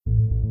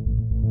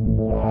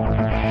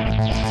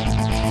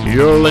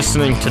You're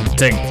listening to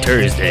Tech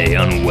Thursday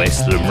on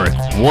West Limerick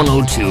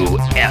 102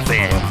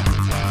 FM.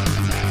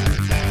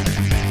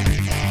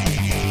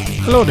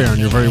 Hello there, and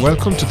you're very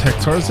welcome to Tech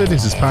Thursday.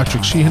 This is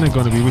Patrick Sheehan. I'm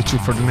going to be with you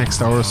for the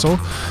next hour or so,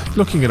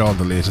 looking at all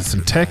the latest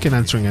in tech and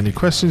answering any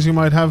questions you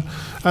might have.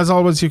 As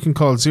always, you can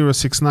call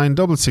 069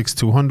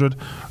 66200,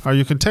 or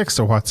you can text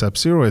or WhatsApp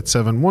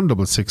 087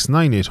 166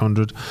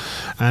 9800,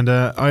 and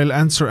I'll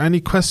answer any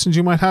questions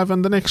you might have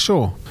on the next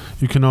show.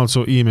 You can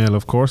also email,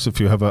 of course, if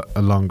you have a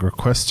longer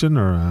question,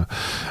 or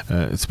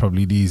it's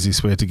probably the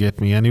easiest way to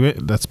get me anyway.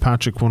 That's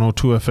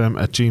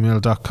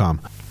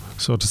patrick102fm@gmail.com.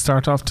 So to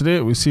start off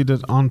today, we see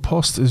that On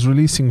Post is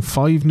releasing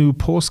 5 new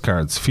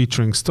postcards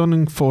featuring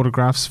stunning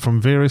photographs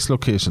from various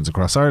locations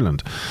across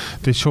Ireland.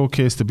 They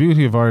showcase the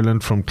beauty of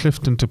Ireland from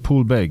Clifton to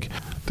Poolbeg.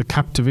 The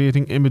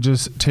captivating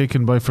images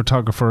taken by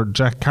photographer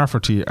Jack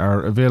Cafferty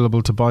are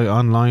available to buy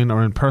online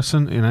or in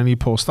person in any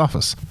post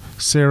office.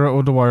 Sarah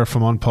O'Dwyer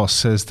from On Post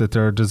says that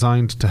they're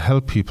designed to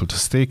help people to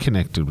stay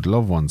connected with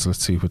loved ones.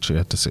 Let's see what she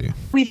had to say.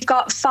 We've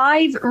got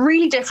 5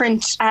 really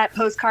different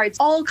postcards,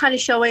 all kind of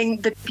showing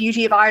the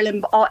beauty of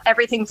Ireland,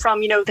 everything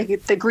from, you know,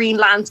 the green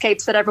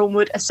landscapes that everyone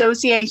would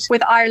associate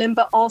with Ireland,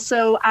 but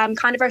also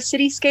kind of our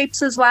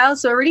cityscapes as well.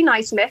 So a really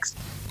nice mix.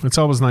 It's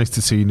always nice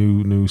to see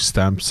new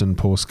stamps and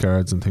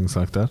postcards and things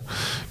like that.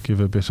 Give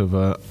a bit of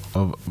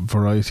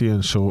variety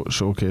and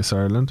showcase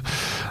Ireland.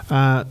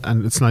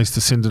 And it's nice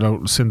to send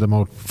them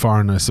out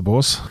foreign, I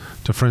suppose,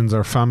 to friends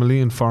or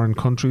family in foreign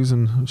countries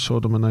and show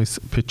them a nice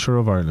picture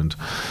of Ireland.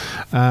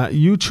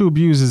 YouTube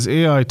uses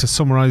AI to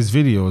summarize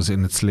videos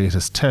in its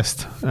latest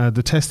test.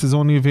 The test is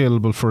only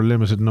available for a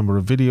limited number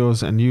of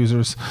videos and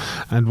users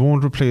and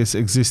won't replace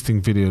existing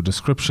video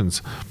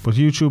descriptions, but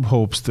YouTube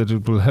hopes that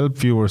it will help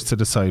viewers to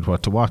decide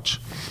what to watch.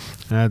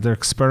 They're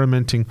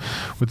experimenting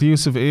with the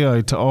use of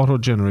AI to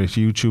auto-generate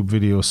YouTube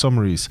video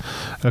summaries,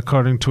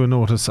 according to a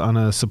notice on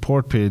a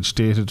support page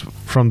dated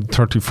from the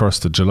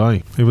 31st of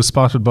July. It was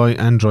spotted by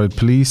Android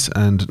Police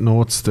and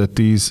notes that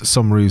these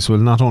summaries will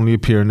not only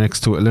appear next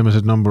to a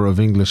limited number of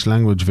English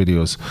language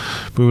videos,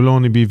 but will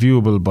only be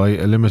viewable by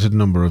a limited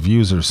number of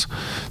users.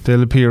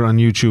 They'll appear on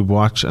YouTube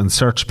Watch and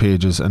search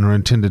pages and are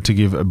intended to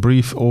give a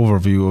brief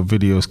overview of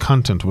videos'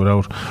 content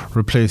without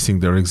replacing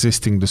their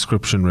existing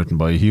description written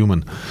by a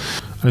human.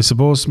 I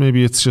suppose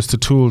maybe it's just a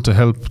tool to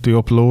help the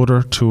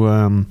uploader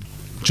to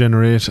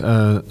generate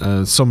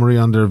a summary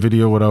on their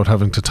video without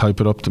having to type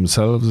it up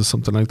themselves or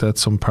something like that,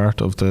 some part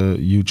of the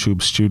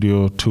YouTube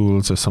Studio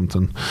tools or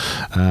something,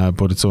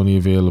 but it's only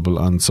available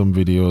on some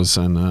videos,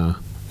 and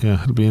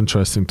it'll be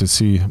interesting to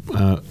see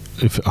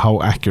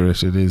how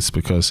accurate it is,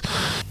 because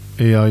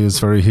AI is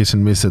very hit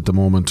and miss at the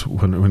moment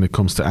when it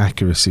comes to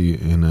accuracy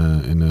in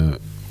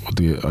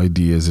the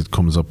ideas it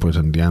comes up with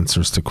and the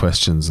answers to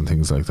questions and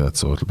things like that.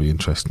 So it'll be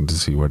interesting to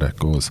see where that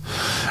goes.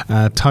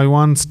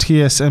 Taiwan's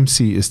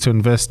TSMC is to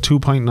invest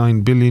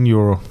 2.9 billion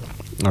euro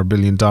or $1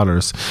 billion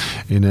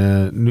in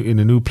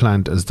a new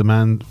plant as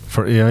demand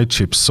for AI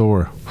chips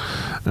soar.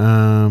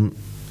 Hong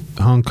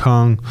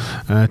Kong,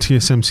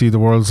 TSMC, the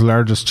world's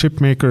largest chip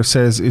maker,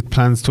 says it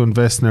plans to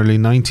invest nearly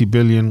 90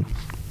 billion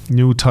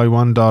new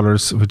Taiwan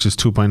dollars, which is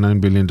 $2.9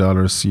 billion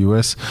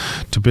US,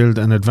 to build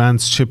an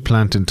advanced chip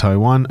plant in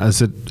Taiwan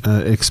as it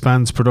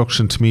expands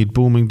production to meet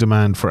booming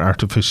demand for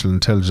artificial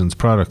intelligence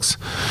products.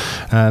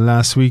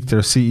 Last week, their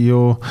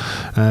CEO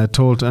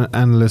told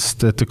analysts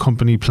that the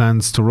company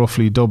plans to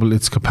roughly double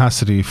its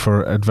capacity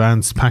for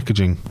advanced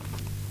packaging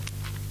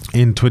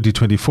in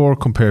 2024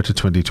 compared to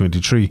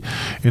 2023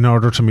 in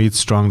order to meet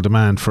strong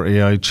demand for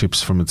AI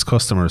chips from its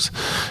customers,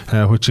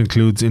 which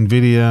includes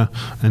NVIDIA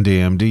and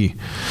AMD.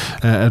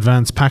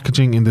 Advanced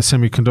packaging in the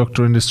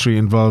semiconductor industry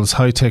involves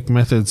high-tech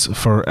methods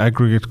for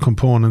aggregate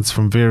components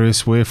from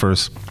various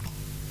wafers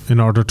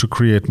in order to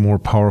create more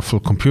powerful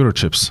computer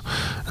chips.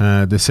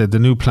 They said the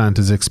new plant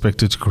is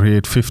expected to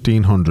create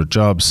 1,500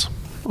 jobs,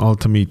 all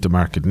to meet the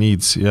market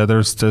needs. Yeah,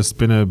 there's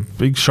been a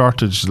big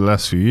shortage the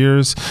last few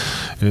years.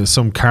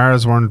 Some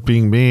cars weren't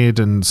being made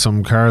and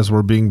some cars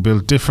were being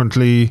built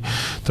differently.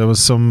 There was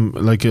some,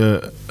 like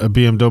a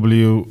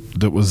BMW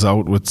that was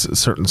out with a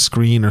certain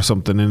screen or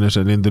something in it,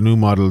 and in the new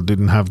model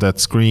didn't have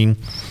that screen.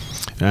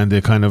 And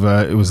they kind of,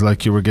 it was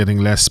like you were getting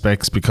less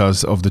specs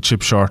because of the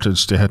chip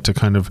shortage. They had to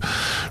kind of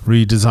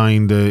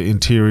redesign the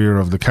interior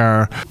of the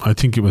car. I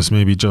think it was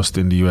maybe just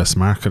in the US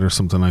market or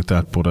something like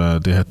that, but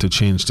they had to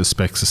change the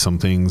specs of some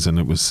things, and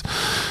it was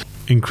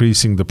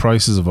increasing the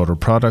prices of other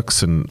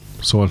products. And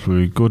so it will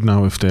be good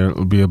now if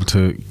they'll be able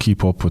to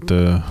keep up with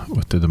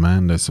the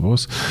demand, I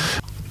suppose.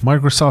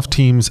 Microsoft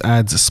Teams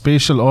adds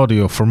spatial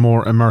audio for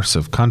more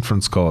immersive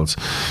conference calls.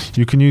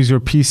 You can use your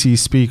PC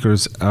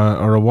speakers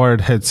or a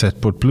wired headset,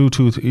 but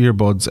Bluetooth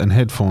earbuds and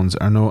headphones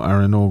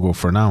are a no-go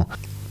for now.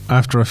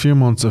 After a few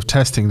months of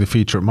testing the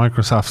feature,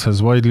 Microsoft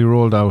has widely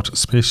rolled out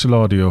spatial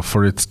audio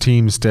for its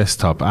Teams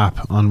desktop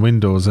app on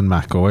Windows and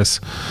Mac OS,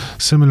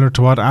 similar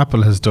to what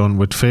Apple has done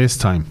with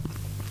FaceTime.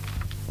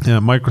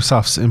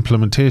 Microsoft's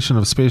implementation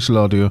of spatial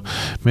audio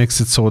makes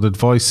it so that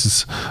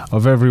voices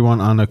of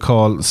everyone on a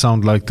call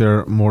sound like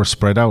they're more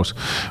spread out,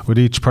 with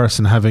each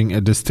person having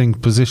a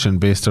distinct position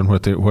based on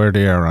where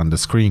they are on the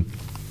screen.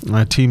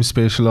 Team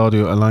Spatial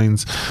Audio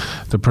aligns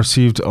the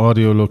perceived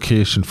audio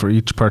location for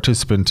each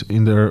participant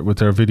with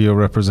their video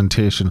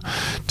representation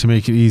to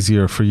make it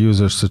easier for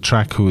users to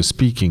track who is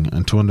speaking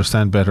and to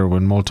understand better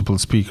when multiple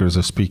speakers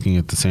are speaking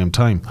at the same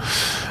time,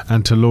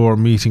 and to lower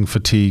meeting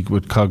fatigue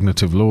with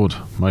cognitive load,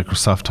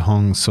 Microsoft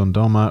Hong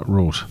Sundoma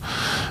wrote.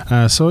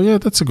 So yeah,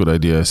 that's a good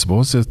idea, I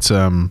suppose. It's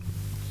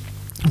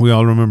we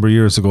all remember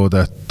years ago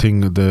that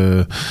thing,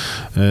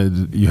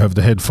 you have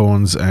the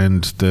headphones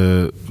and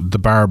the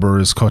barber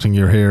is cutting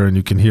your hair and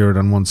you can hear it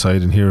on one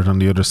side and hear it on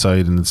the other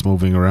side and it's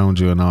moving around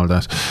you and all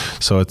that.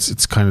 So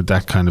it's kind of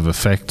that kind of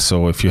effect.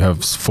 So if you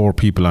have 4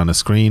 people on a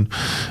screen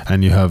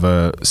and you have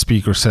a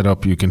speaker set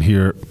up, you can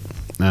hear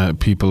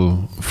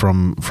people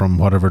from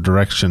whatever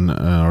direction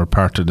or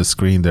part of the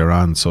screen they're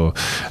on. So,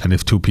 and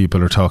if 2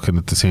 people are talking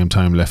at the same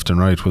time, left and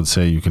right, we'll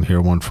say you can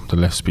hear one from the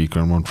left speaker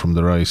and one from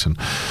the right. And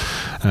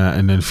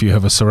then if you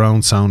have a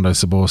surround sound, I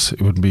suppose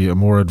it would be a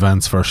more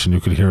advanced version.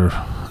 You could hear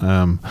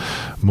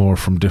more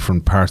from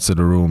different parts of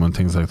the room and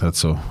things like that.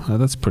 So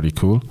that's pretty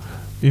cool.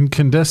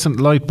 Incandescent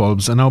light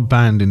bulbs are now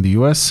banned in the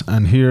US,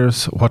 and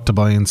here's what to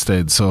buy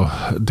instead. So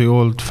the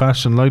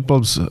old-fashioned light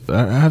bulbs,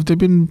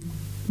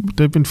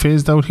 they've been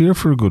phased out here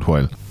for a good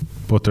while,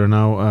 but they're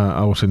now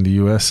out in the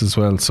US as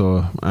well.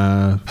 So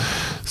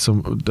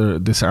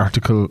this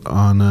article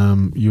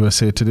on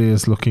USA Today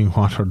is looking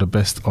what are the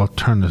best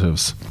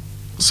alternatives.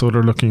 So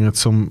they're looking at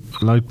some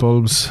light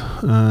bulbs,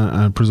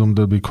 I presume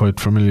they'll be quite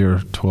familiar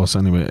to us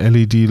anyway.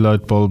 LED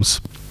light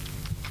bulbs,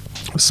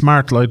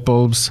 smart light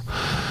bulbs,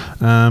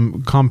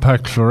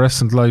 compact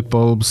fluorescent light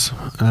bulbs,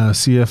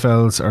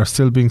 CFLs are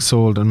still being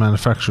sold and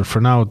manufactured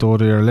for now, though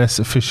they are less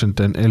efficient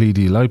than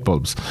LED light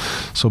bulbs,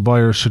 so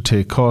buyers should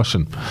take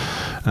caution.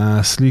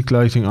 Sleek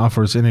Lighting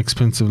offers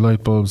inexpensive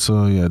light bulbs.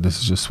 So yeah, this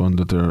is just one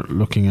that they're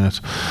looking at.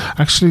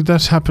 Actually,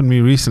 that happened to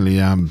me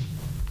recently.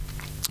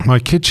 My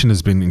kitchen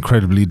has been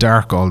incredibly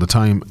dark all the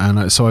time,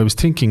 and so I was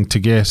thinking to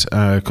get,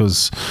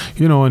 because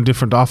in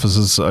different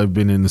offices I've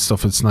been in and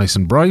stuff, it's nice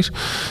and bright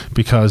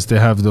because they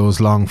have those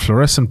long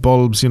fluorescent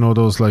bulbs,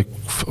 those like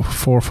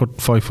 4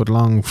 foot, 5 foot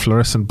long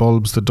fluorescent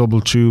bulbs, the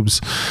double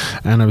tubes,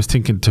 and I was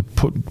thinking to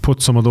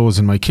put some of those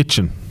in my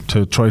kitchen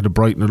to try to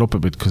brighten it up a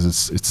bit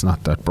because it's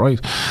not that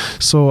bright.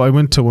 So I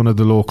went to one of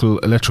the local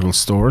electrical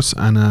stores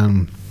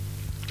and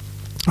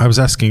I was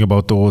asking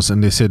about those,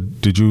 and they said,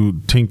 did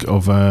you think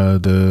of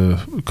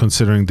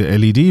considering the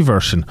LED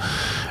version?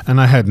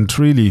 And I hadn't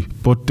really,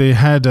 but they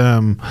had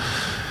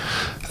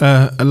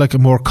like a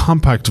more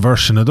compact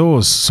version of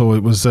those. So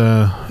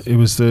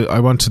I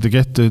wanted to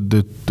get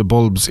the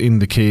bulbs in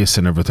the case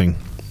and everything.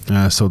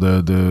 So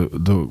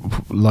the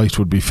light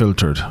would be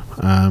filtered.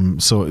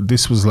 So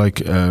this was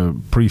like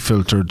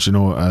pre-filtered,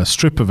 a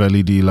strip of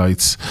LED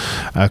lights,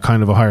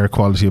 kind of a higher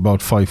quality,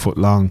 about 5 foot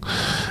long.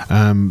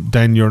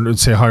 Then you'd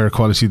say higher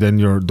quality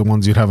than the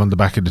ones you'd have on the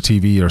back of the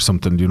TV or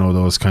something.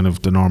 Those kind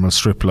of the normal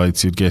strip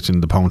lights you'd get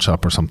in the pawn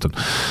shop or something.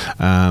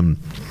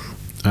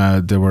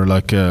 They were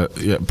like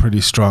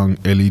pretty strong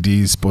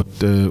LEDs, but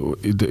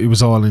it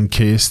was all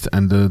encased,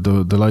 and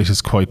the light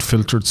is quite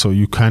filtered, so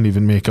you can't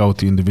even make out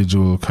the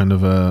individual kind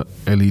of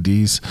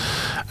LEDs,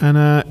 and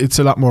it's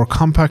a lot more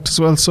compact as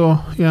well. So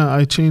yeah,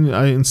 I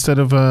instead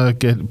of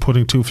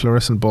putting 2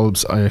 fluorescent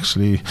bulbs, I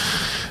actually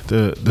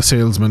the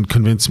salesman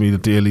convinced me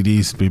that the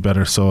LEDs would be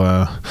better, so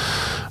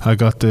I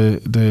got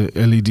the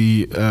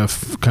LED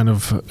kind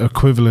of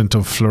equivalent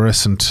of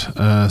fluorescent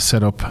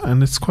setup,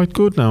 and it's quite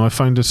good now. I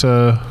find it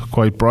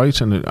quite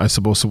bright, and I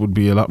suppose it would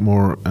be a lot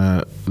more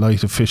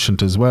light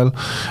efficient as well.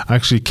 I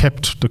actually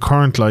kept the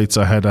current lights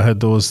I had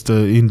those,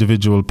 the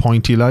individual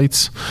pointy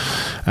lights,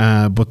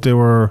 but they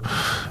were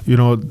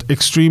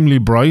extremely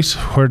bright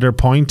where they're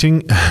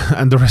pointing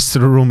and the rest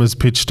of the room is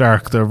pitch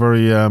dark. They're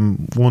very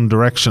one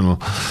directional,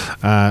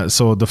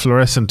 so the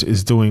fluorescent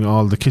is doing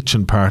all the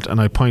kitchen part, and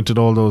I pointed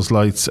all those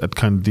lights at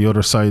kind of the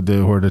other side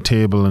where the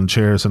table and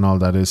chairs and all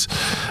that is.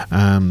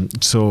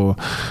 So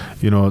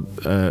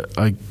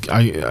I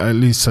at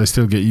least I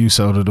still get use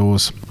out of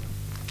those.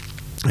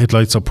 It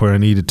lights up where I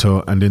need it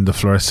to, and then the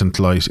fluorescent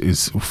light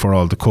is for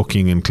all the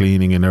cooking and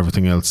cleaning and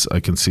everything else. I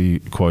can see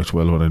quite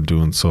well what I'm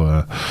doing.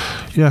 So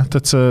yeah,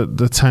 that's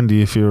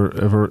handy if you're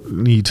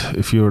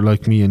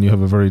like me and you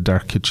have a very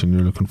dark kitchen,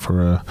 you're looking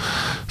for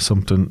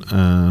something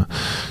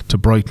to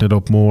brighten it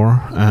up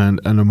more, and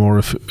a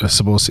more I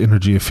suppose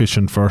energy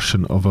efficient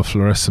version of a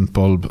fluorescent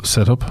bulb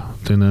setup.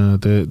 Then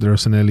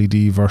there's an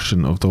LED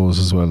version of those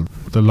as well,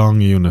 the long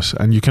unit,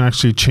 and you can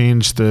actually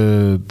change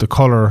the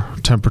color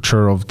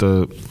temperature of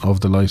the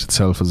light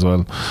itself as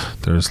well.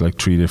 There's like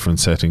 3 different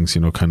settings,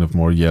 kind of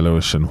more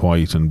yellowish and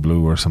white and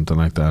blue or something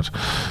like that.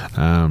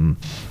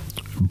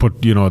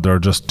 but they're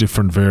just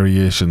different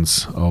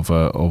variations of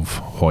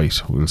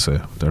white. We'll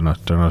say they're not.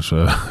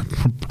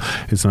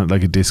 It's not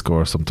like a disco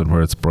or something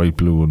where it's bright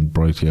blue and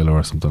bright yellow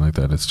or something like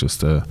that. It's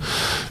just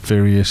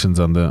variations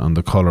on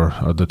the color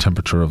or the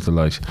temperature of the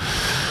light.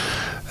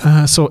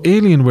 So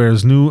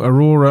Alienware's new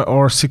Aurora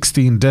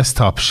R16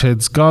 desktop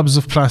sheds gobs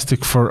of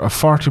plastic for a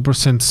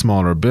 40%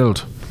 smaller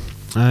build.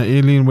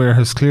 Alienware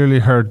has clearly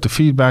heard the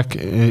feedback.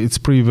 Its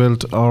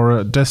pre-built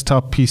Aura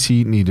desktop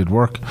PC needed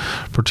work,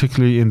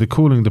 particularly in the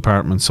cooling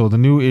department. So the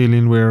new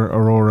Alienware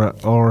Aurora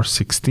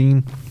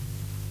R16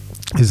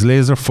 is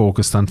laser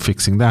focused on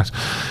fixing that,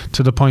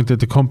 to the point that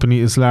the company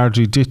is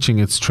largely ditching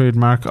its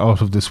trademark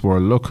out of this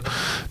world look.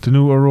 The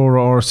new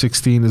Aurora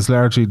R16 is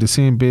largely the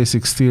same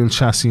basic steel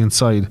chassis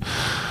inside,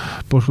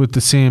 but with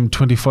the same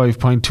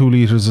 25.2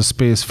 litres of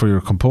space for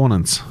your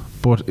components.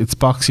 But its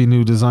boxy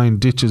new design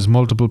ditches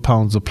multiple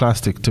pounds of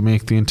plastic to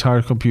make the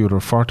entire computer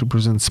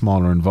 40%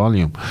 smaller in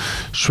volume,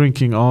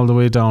 shrinking all the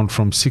way down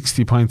from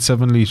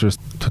 60.7 litres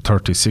to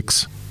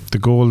 36. The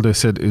goal, they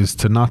said, is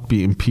to not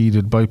be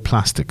impeded by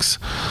plastics,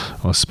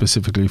 or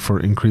specifically for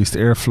increased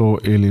airflow,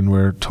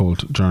 Alienware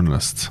told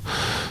journalists.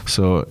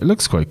 So it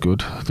looks quite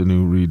good, the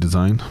new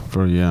redesign,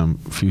 very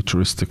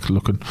futuristic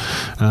looking.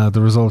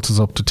 The result is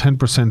up to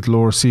 10%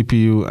 lower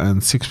CPU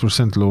and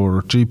 6%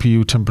 lower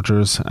GPU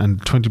temperatures and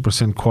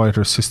 20%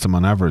 quieter system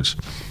on average.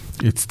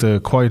 It's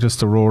the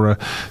quietest Aurora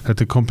that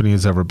the company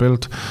has ever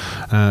built,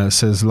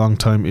 says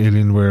longtime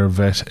Alienware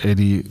vet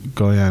Eddie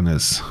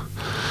Goyanes.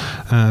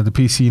 The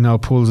PC now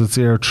pulls its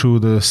air through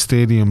the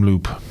stadium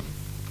loop,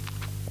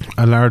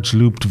 a large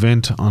looped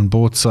vent on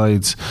both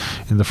sides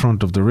in the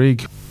front of the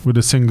rig, with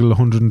a single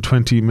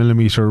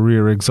 120mm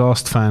rear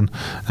exhaust fan,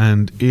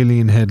 and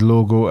Alien Head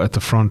logo at the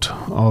front.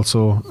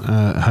 Also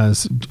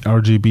has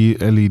RGB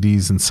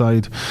LEDs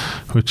inside,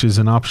 which is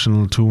an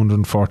optional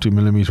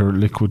 240mm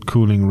liquid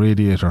cooling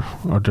radiator,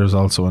 or there's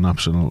also an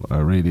optional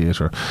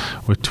radiator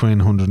with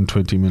twin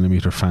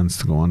 120mm fans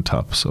to go on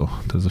top. So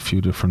there's a few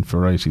different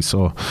varieties.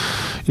 So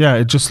yeah,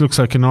 it just looks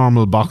like a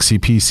normal boxy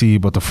PC,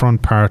 but the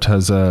front part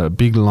has a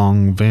big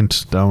long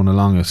vent down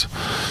along it.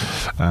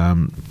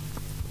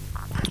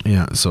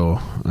 So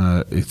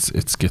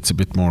it gets a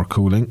bit more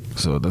cooling,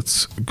 so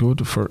that's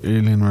good for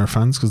Alienware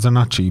fans, because they're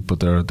not cheap, but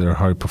they're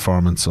high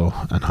performance. So,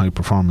 and high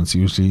performance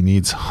usually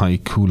needs high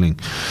cooling.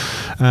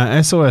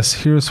 SOS,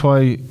 here's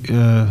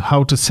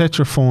how to set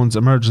your phone's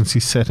emergency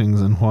settings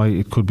and why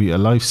it could be a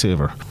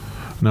lifesaver.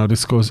 Now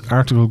this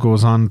article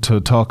goes on to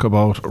talk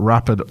about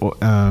Rapid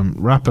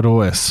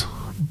OS.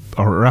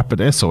 Or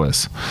Rapid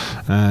SOS.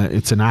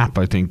 It's an app,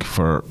 I think,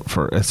 for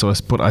SOS,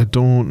 but I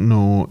don't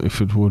know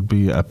if it would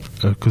be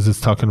because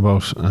it's talking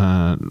about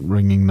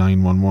ringing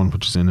 911,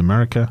 which is in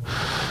America.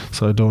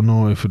 So I don't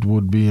know if it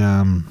would be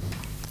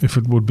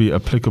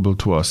applicable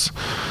to us.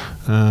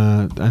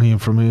 Any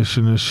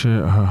information is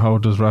shared. How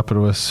does Rapid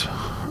OS?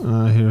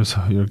 Here's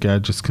how your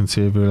gadgets can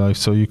save your life.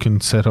 So you can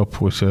set up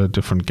with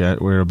different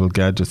wearable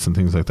gadgets and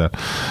things like that.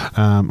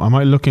 I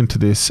might look into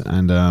this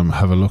and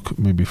have a look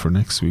maybe for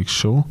next week's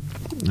show.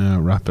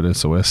 Rapid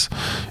SOS,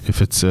 if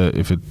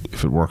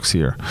it works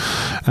here.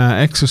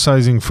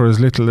 Exercising for as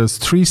little as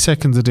 3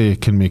 seconds a day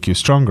can make you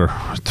stronger.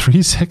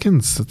 3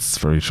 seconds? That's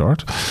very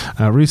short.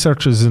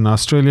 Researchers in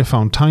Australia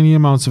found tiny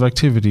amounts of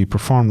activity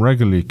performed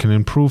regularly can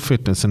improve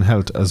fitness and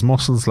health, as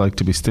muscles like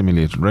to be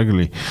stimulated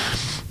regularly.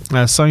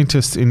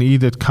 Scientists in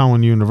Edith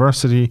Cowan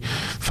University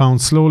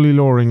found slowly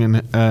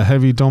lowering a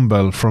heavy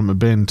dumbbell from a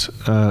bent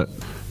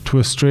to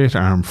a straight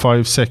arm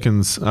 5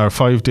 seconds or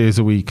 5 days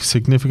a week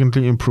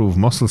significantly improve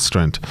muscle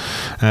strength.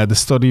 The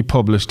study,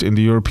 published in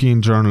the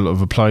European Journal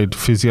of Applied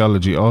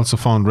Physiology, also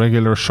found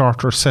regular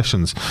shorter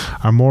sessions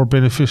are more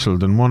beneficial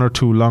than 1 or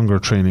 2 longer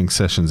training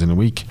sessions in a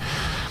week.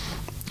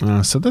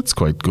 So that's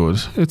quite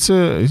good. It's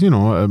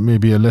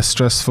maybe a less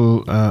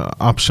stressful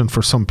option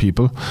for some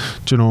people.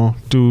 Do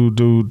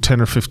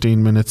 10 or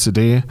 15 minutes a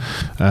day,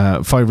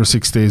 5 or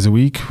 6 days a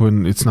week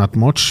when it's not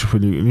much.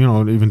 When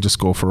you even just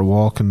go for a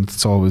walk, and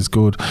it's always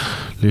good.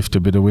 Lift a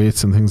bit of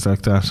weights and things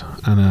like that.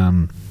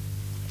 And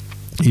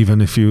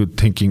even if you're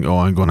thinking,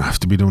 I'm going to have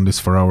to be doing this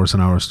for hours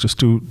and hours, just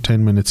do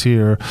 10 minutes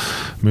here,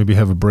 maybe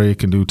have a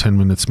break and do 10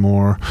 minutes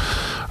more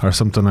or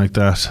something like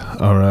that,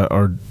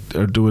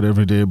 or do it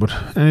every day.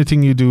 But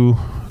anything you do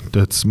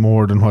that's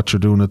more than what you're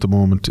doing at the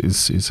moment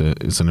is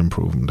an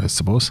improvement, I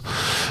suppose.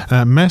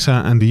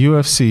 Meta and the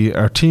UFC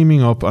are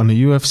teaming up on a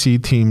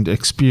UFC-themed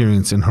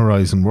experience in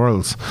Horizon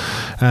Worlds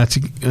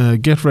to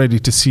get ready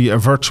to see a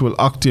virtual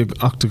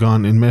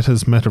octagon in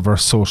Meta's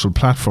metaverse social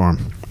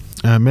platform.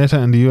 Meta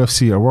and the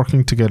UFC are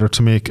working together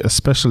to make a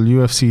special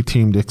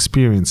UFC-themed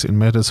experience in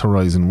Meta's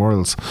Horizon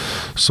Worlds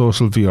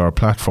social VR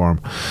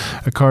platform,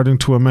 according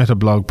to a Meta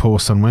blog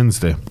post on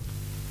Wednesday.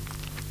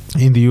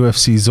 In the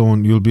UFC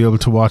zone, you'll be able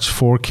to watch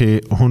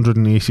 4K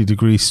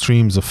 180-degree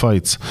streams of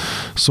fights,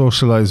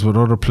 socialise with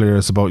other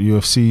players about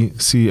UFC,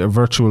 see a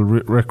virtual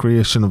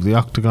recreation of the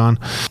octagon,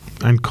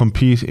 and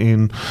compete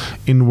in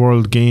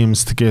in-world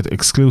games to get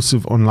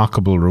exclusive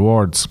unlockable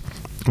rewards,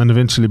 and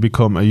eventually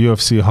become a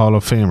UFC Hall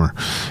of Famer.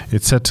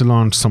 It's set to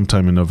launch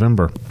sometime in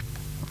November.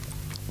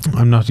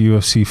 I'm not a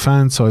UFC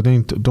fan, so I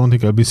don't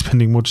think I'll be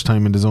spending much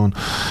time in the zone.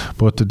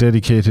 But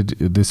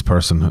this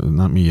person,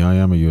 not me, I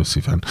am a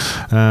UFC fan.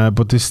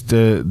 But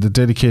the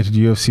dedicated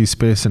UFC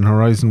space in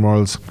Horizon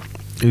Worlds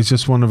is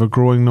just one of a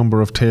growing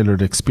number of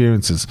tailored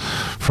experiences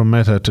from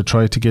Meta to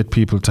try to get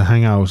people to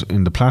hang out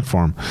in the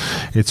platform.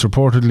 It's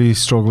reportedly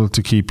struggled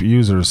to keep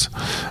users.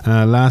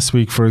 Last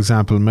week, for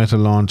example, Meta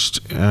launched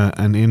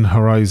an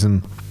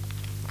in-Horizon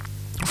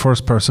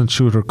first-person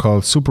shooter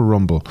called Super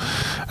Rumble.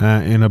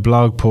 In a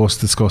blog post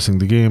discussing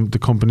the game, the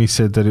company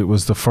said that it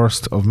was the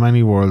first of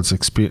many world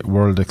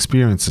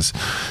experiences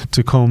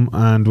to come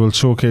and will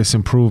showcase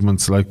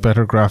improvements like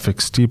better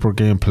graphics, deeper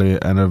gameplay,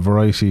 and a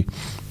variety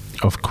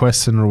of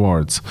quests and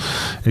rewards.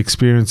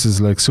 Experiences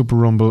like Super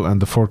Rumble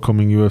and the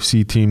forthcoming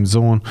UFC Team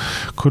Zone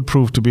could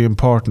prove to be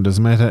important as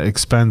Meta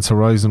expands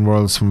Horizon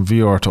Worlds from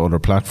VR to other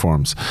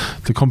platforms.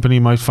 The company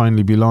might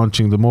finally be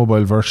launching the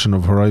mobile version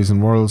of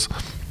Horizon Worlds,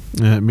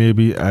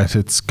 maybe at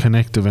its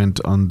Connect event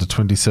on the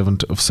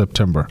 27th of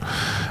September.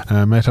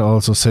 Meta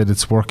also said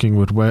it's working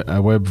with a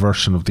web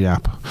version of the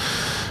app.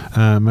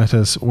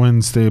 Meta's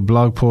Wednesday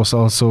blog post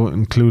also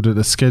included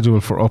a schedule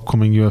for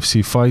upcoming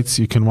UFC fights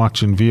you can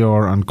watch in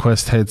VR on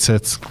Quest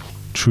headsets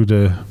through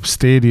the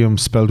Stadium,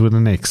 spelled with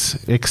an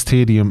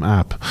X-Stadium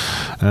app,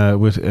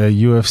 with a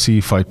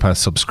UFC Fight Pass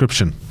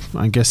subscription.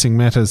 I'm guessing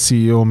Meta's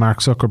CEO Mark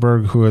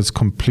Zuckerberg, who has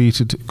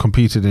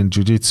competed in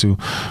Jiu-Jitsu,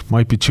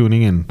 might be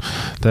tuning in.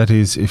 That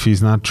is, if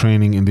he's not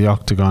training in the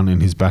octagon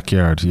in his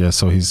backyard. Yeah,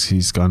 so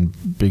he's gone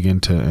big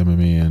into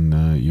MMA and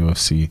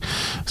UFC,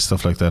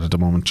 stuff like that at the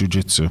moment,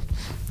 Jiu-Jitsu.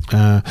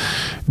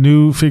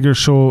 New figures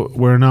show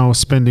we're now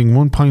spending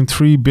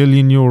 €1.3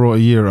 billion a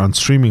year on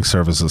streaming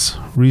services.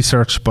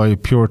 Research by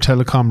Pure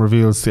Telecom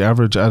reveals the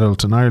average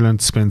adult in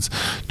Ireland spends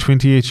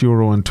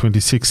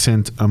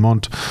 €28.26 a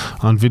month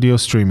on video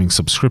streaming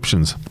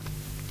subscriptions.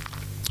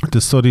 The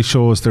study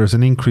shows there's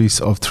an increase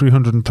of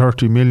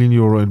 €330 million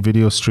in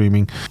video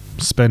streaming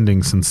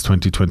spending since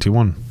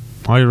 2021.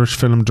 Irish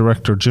film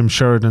director Jim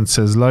Sheridan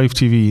says live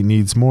TV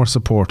needs more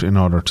support in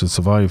order to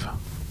survive.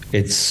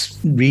 It's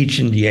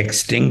reaching the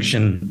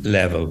extinction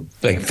level.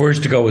 Like,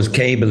 first to go was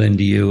cable in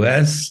the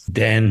US,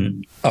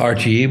 then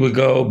RTE will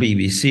go,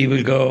 BBC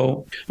will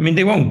go. I mean,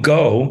 they won't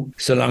go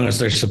so long as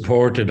they're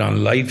supported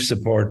on life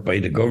support by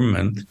the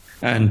government.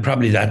 And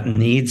probably that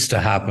needs to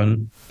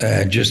happen,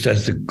 just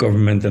as the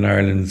government in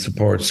Ireland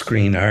supports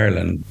Screen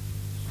Ireland.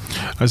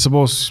 I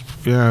suppose,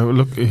 yeah.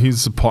 Look,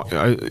 his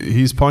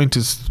point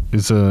is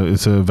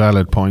a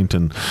valid point,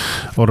 and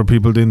other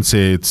people didn't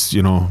say it's,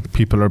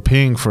 people are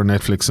paying for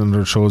Netflix and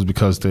their shows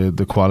because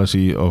the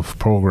quality of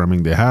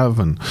programming they have,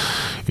 and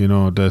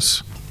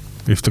that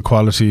if the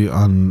quality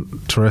on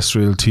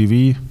terrestrial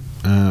TV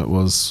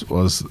was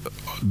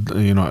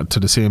to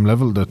the same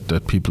level,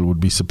 that people would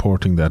be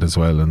supporting that as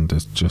well, and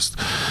it's just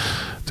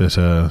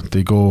that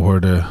they go where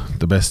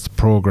the best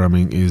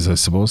programming is, I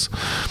suppose.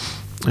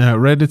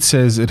 Reddit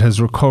says it has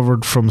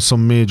recovered from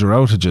some major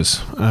outages.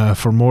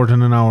 For more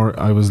than an hour,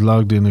 I was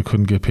logged in. I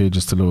couldn't get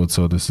pages to load,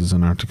 so this is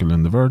an article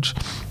in The Verge.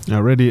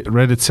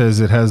 Reddit says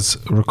it has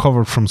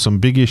recovered from some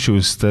big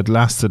issues that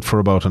lasted for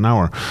about an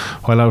hour.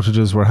 While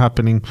outages were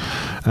happening,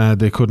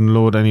 they couldn't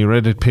load any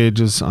Reddit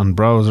pages on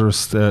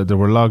browsers. They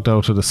were logged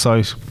out of the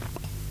site.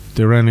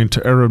 They ran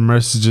into error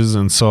messages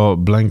and saw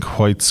blank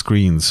white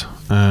screens.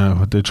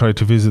 They tried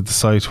to visit the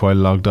site while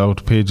logged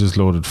out. Pages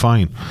loaded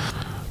fine,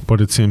 but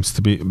it seems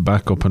to be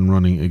back up and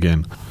running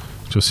again.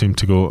 Just seemed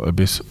to go a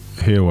bit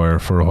haywire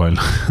for a while.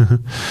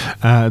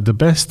 The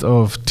best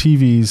of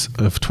TVs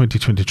of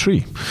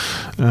 2023.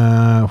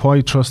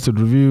 Why trusted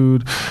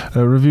reviewed?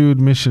 Reviewed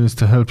mission is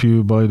to help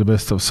you buy the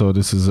best of. So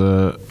this is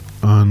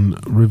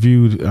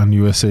reviewed on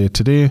USA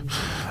Today.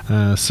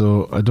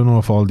 So I don't know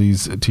if all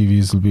these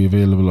TVs will be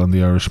available on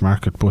the Irish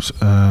market, but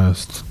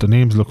the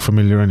names look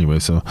familiar anyway.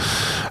 So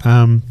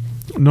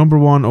number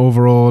one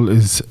overall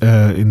is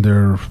in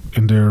their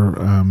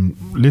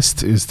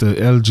list is the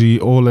LG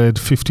OLED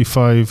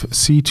 55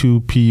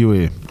 C2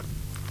 PUA.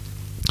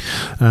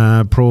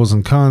 Pros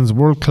and cons: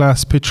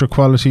 world-class picture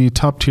quality,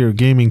 top-tier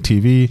gaming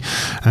TV,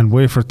 and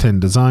wafer-thin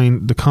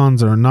design. The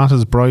cons are not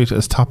as bright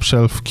as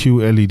top-shelf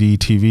QLED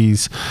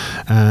TVs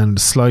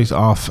and slight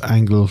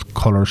off-angle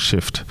color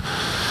shift,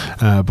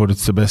 but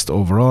it's the best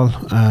overall.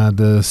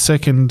 The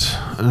second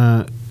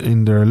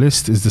in their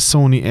list is the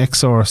Sony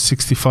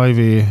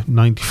XR65A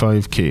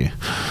 95K.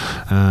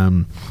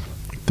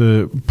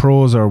 The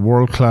pros are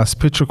world-class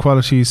picture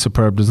quality,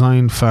 superb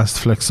design, fast,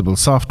 flexible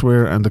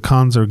software, and the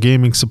cons are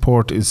gaming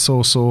support is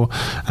so-so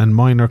and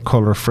minor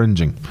color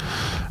fringing.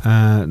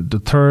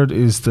 The third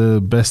is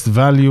the best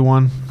value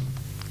one,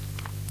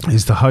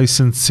 is the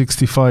Hisense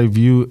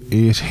 65U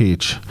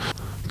 8H.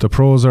 The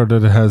pros are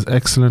that it has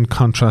excellent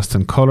contrast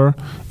and colour,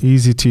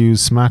 easy to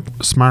use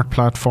smart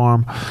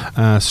platform,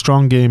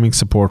 strong gaming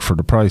support for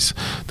the price.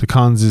 The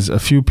cons is a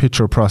few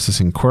picture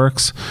processing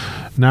quirks,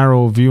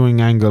 narrow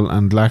viewing angle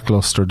and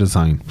lackluster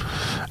design.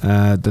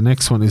 The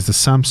next one is the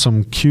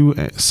Samsung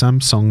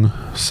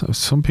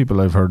some people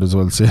I've heard as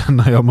well say,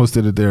 and I almost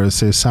did it there,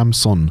 say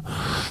Samsung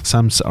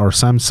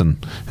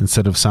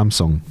instead of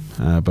Samsung,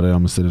 but I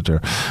almost did it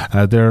there.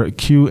 They're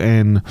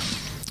QN55,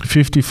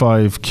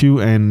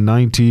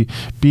 QN90,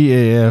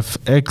 BAF,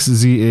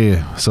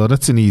 XZA. So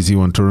that's an easy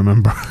one to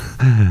remember.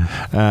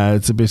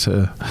 It's a bit...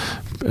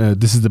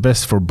 this is the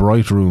best for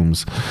bright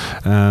rooms.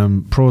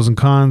 Pros and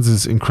cons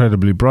is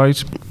incredibly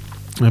bright,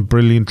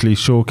 brilliantly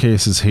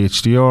showcases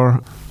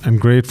HDR, and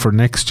great for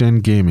next-gen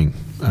gaming.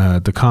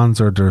 The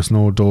cons are there's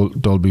no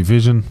Dolby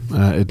Vision.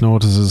 It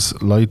notices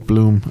light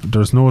bloom.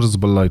 There's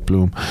noticeable light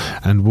bloom,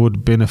 and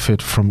would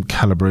benefit from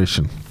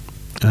calibration.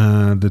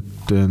 The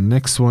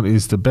next one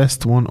is the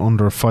best one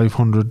under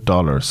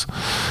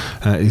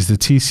 $500. Is the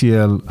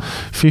TCL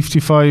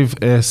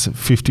 55S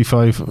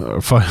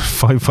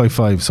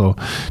 555. So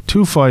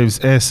 2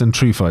 5s S and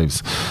 3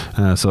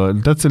 5s. So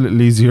that's a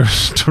little easier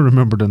to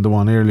remember than the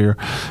one earlier,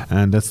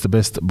 and that's the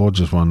best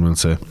budget one, we'll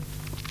say.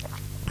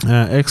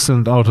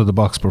 Excellent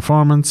out-of-the-box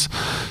performance,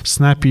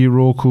 snappy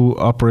Roku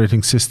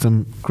operating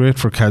system, great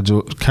for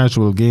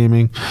casual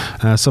gaming.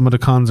 Some of the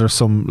cons are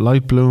some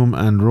light bloom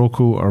and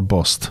Roku or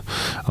bust.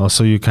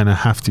 So you kind of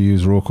have to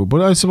use Roku.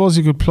 But I suppose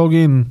you could plug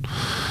in,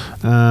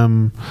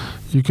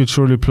 you could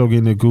surely plug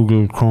in a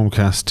Google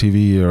Chromecast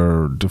TV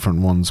or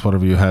different ones,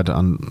 whatever you had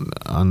on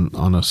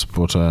it.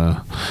 But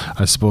I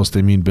suppose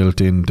they mean built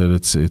in, that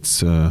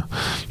it's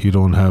you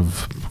don't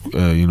have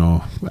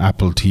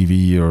Apple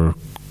TV or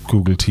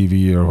Google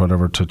TV or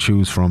whatever to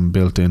choose from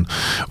built in.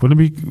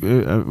 Wouldn't it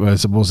be I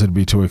suppose it'd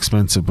be too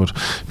expensive, but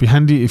it'd be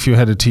handy if you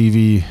had a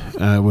TV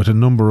with a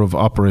number of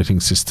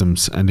operating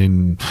systems, and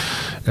then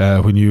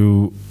when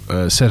you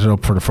set it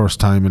up for the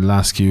first time, it'll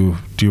ask you,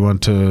 do you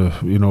want to,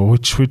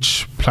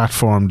 which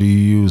platform do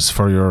you use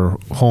for your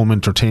home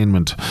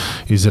entertainment?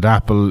 Is it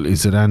Apple?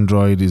 Is it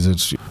Android? Is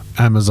it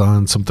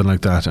Amazon? Something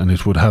like that. And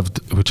it would have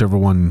whichever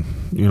one,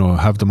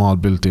 have them all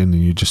built in,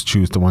 and you just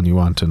choose the one you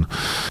want, and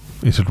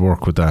it'd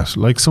work with that.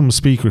 Like some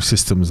speaker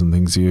systems and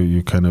things,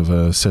 you kind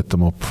of set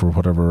them up for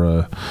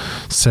whatever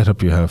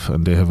setup you have,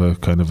 and they have a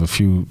kind of a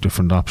few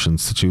different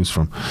options to choose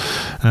from.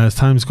 As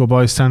times go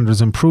by,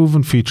 standards improve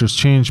and features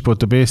change, but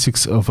the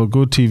basics of a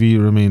good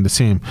TV remain the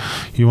same.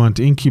 You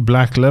want inky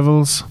black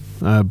levels,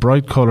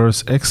 bright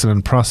colours,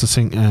 excellent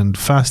processing, and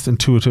fast,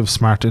 intuitive,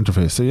 smart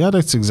interface. So yeah,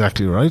 that's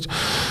exactly right.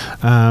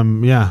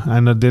 And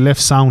they left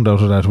sound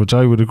out of that, which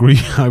I would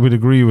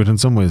agree with in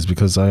some ways,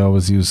 because I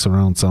always use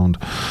surround sound.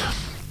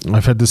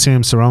 I've had the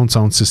same surround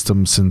sound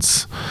system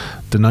since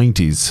the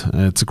 90s.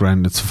 It's a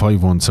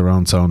 5.1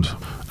 surround sound,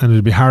 and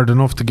it'd be hard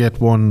enough to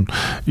get one.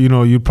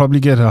 You'd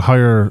probably get a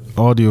higher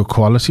audio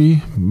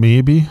quality,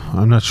 maybe,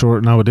 I'm not sure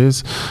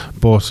nowadays,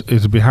 but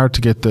it'd be hard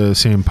to get the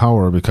same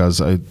power, because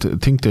I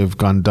think they've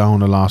gone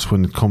down a lot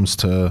when it comes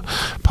to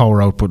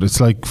power output. It's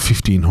like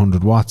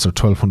 1500 watts or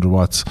 1200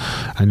 watts,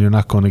 and you're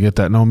not going to get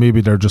that. Now maybe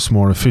they're just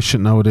more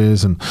efficient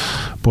nowadays,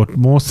 but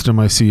most of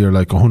them I see are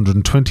like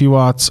 120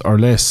 watts or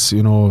less,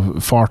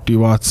 40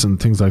 watts and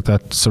things like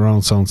that.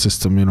 Surround sound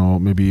system,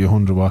 maybe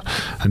 100 watt,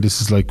 and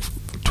this is like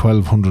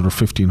 1200 or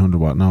 1500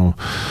 watt. Now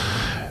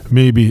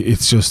maybe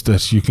it's just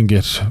that you can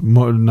get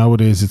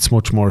nowadays it's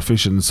much more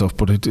efficient and stuff,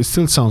 but it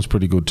still sounds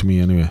pretty good to me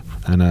anyway.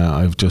 And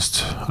I've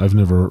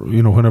never,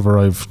 whenever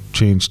I've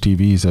changed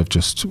TVs, I've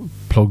just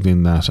plugged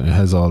in that. It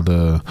has all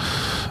the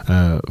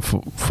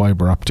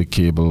fiber optic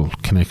cable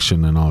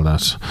connection and all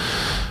that,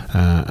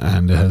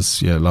 and it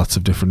has lots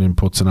of different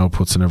inputs and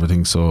outputs and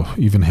everything. So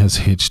even has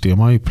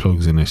HDMI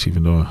plugs in it,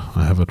 even though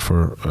I have it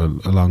for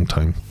a long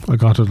time. I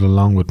got it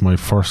along with my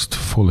first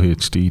full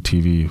HD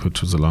TV,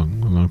 which was a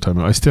long time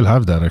ago. I still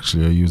have that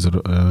actually. I use it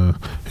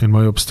in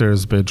my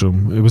upstairs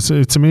bedroom.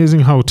 It's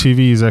amazing how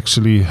TVs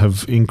actually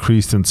have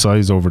increased in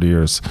size over the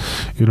years.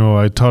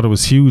 I thought it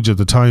was huge at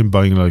the time,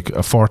 buying like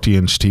a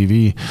 40-inch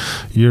TV.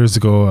 Years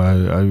ago,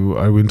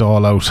 I went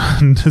all out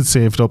and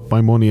saved up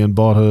my money and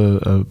bought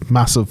a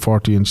massive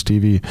 40-inch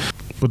TV.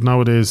 But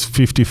nowadays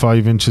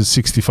 55 inches,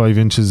 65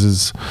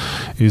 inches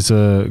is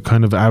a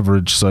kind of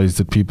average size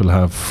that people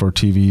have for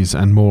TVs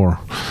and more.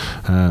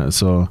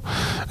 This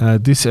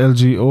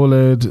LG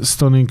OLED,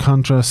 stunning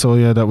contrast. So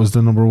yeah, that was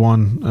the number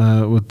one,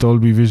 with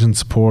Dolby Vision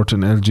support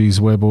and LG's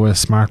WebOS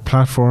smart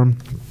platform.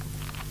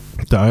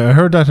 I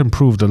heard that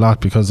improved a lot,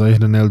 because I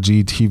had an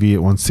LG TV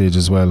at one stage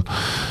as well,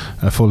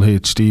 a full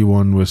HD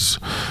one with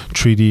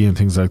 3D and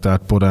things like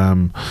that. But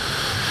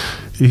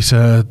the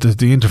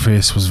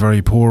interface was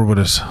very poor with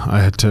it.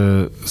 I had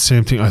to,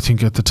 same thing, I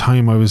think at the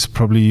time I was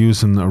probably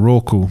using a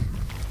Roku,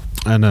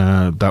 And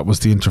that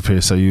was the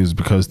interface I used,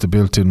 because the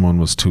built-in one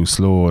was too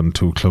slow and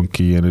too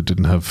clunky, and it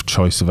didn't have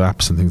choice of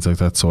apps and things like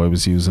that. So I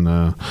was using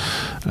a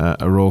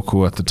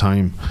Roku at the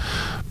time.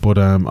 But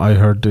I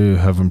heard they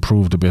have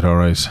improved a bit,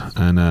 alright,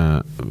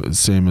 and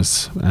same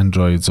as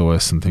Android's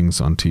OS and things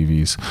on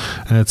TVs.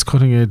 It's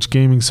cutting-edge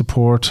gaming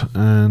support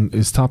and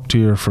is top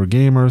tier for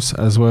gamers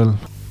as well.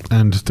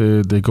 And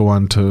they go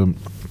on to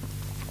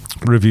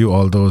review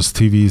all those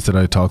TVs that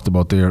I talked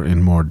about there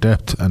in more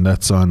depth, and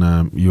that's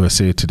on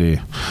USA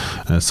Today.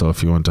 So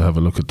if you want to have a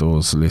look at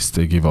those lists,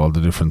 they give all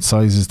the different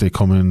sizes. They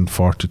come in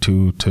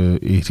 42 to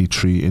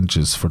 83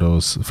 inches for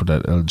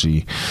that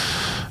LG,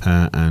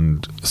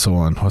 and so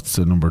on. What's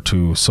the number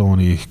 2?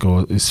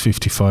 Sony is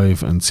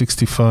 55 and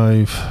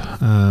 65.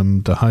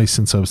 The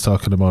Hisense I was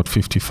talking about,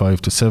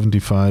 55 to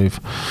 75.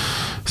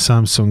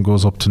 Samsung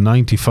goes up to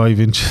 95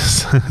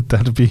 inches.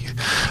 That'd be,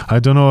 I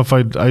don't know if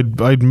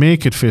I'd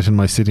make it fit in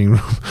my sitting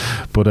room,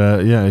 but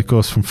yeah, it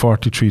goes from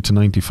 43 to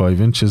 95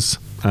 inches.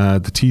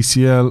 The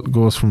TCL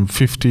goes from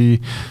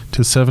 50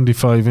 to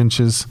 75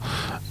 inches.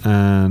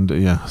 And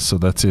yeah, so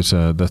that's it.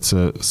 That's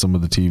some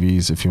of the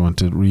TVs. If you want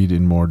to read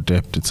in more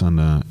depth, it's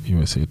on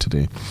USA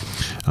Today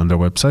on their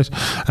website.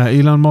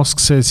 Elon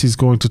Musk says he's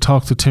going to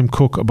talk to Tim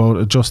Cook about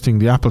adjusting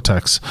the Apple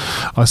tax.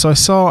 I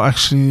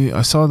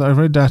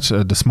read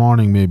that this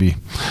morning, maybe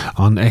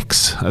on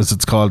X as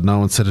it's called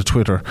now instead of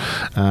Twitter.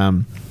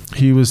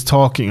 He was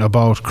talking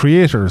about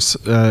creators,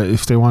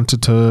 if they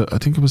wanted to, I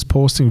think it was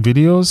posting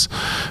videos,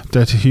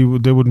 that they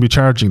wouldn't be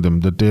charging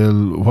them, that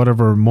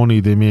whatever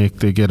money they make,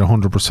 they get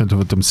 100% of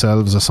it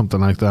themselves or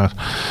something like that,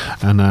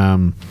 and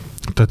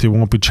that they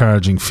won't be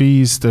charging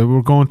fees. They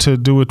were going to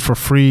do it for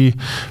free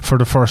for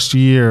the first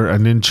year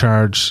and then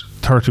charge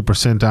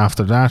 30%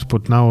 after that,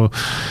 but now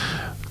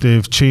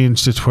they've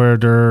changed it where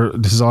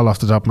this is all off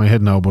the top of my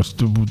head now, but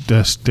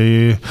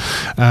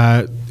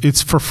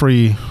it's for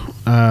free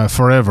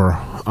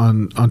forever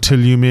until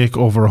you make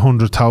over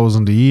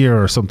 100,000 a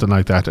year or something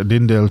like that, and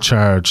then they'll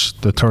charge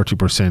the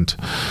 30%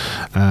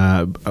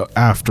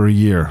 after a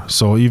year.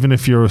 So even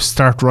if you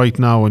start right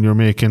now and you're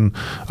making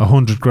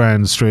 100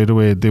 grand straight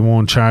away, they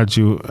won't charge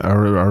you,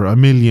 or £1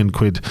 million.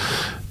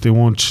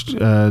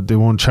 They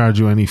won't charge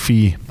you any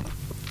fee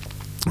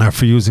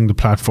for using the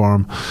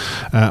platform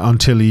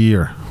until a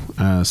year.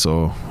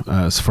 So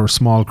for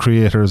small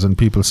creators and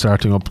people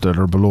starting up that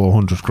are below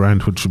 100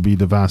 grand, which would be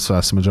the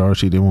vast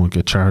majority, they won't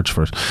get charged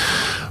for it.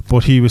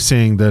 But he was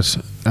saying that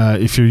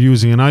if you're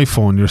using an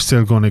iPhone, you're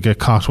still going to get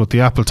caught with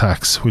the Apple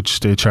tax,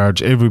 which they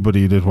charge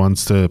everybody that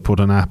wants to put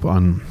an app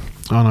on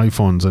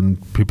iPhones, and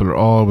people are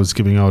always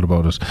giving out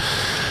about it.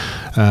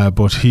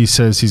 But he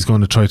says he's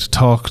going to try to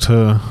talk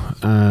to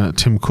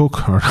Tim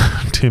Cook, or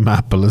Tim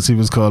Apple as he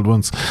was called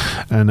once,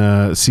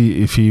 and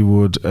see if he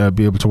would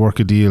be able to work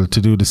a deal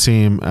to do the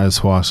same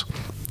as what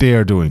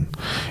they're doing.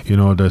 You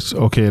know, that,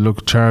 okay,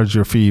 look, charge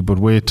your fee, but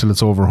wait till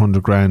it's over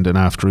 100 grand and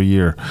after a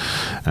year.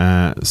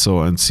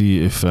 And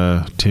see if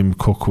Tim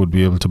Cook would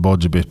be able to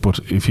budge a bit. But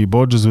if he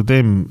budges with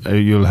them,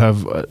 you'll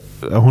have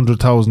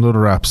 100,000 other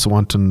apps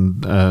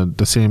wanting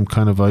the same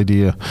kind of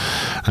idea,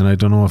 and I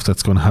don't know if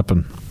that's going to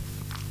happen.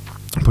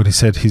 But he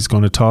said he's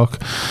going to talk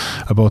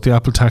about the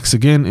Apple tax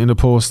again in a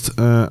post,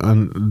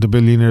 and the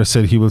billionaire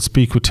said he will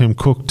speak with Tim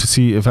Cook to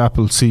see if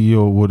Apple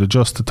CEO would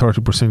adjust the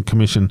 30%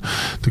 commission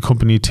the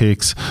company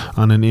takes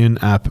on an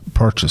in-app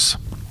purchase.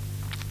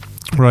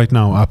 Right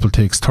now, Apple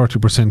takes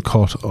 30%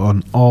 cut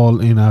on all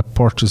in-app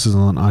purchases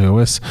on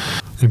iOS,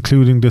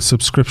 including the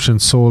subscription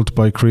sold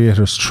by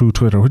creators through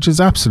Twitter, which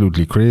is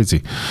absolutely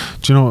crazy.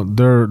 Do you know,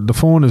 the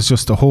phone is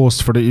just a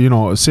host for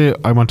say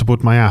I want to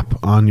put my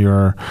app on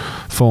your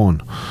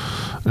phone.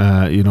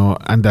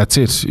 And that's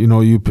it.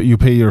 You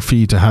pay your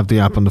fee to have the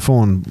app on the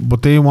phone,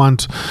 but they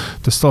want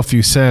the stuff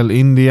you sell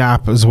in the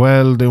app as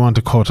well. They want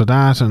a cut of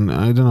that, and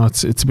I don't know.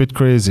 It's a bit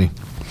crazy,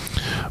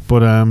 but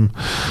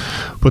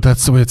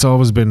that's the way it's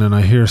always been. And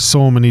I hear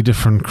so many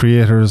different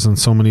creators and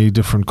so many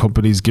different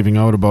companies giving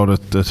out about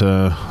it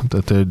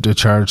that they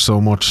charge so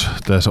much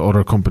that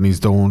other companies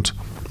don't,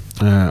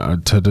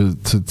 to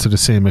the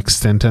same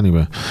extent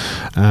anyway.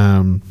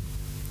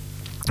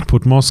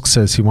 But Musk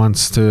says he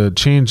wants to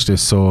change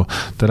this so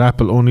that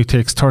Apple only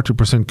takes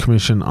 30%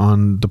 commission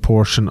on the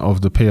portion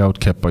of the payout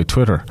kept by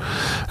Twitter.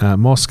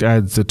 Musk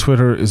adds that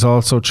Twitter is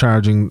also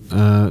changing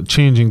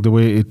the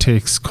way it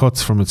takes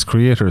cuts from its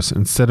creators.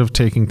 Instead of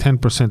taking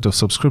 10% of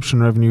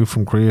subscription revenue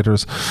from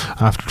creators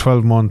after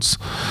 12 months.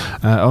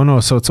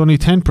 So it's only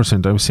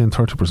 10%. I was saying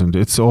 30%.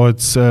 It's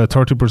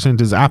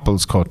 30% is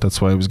Apple's cut. That's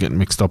why I was getting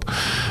mixed up.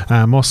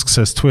 Musk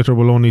says Twitter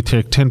will only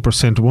take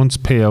 10% once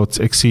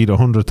payouts exceed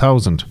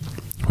 100,000.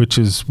 Which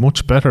is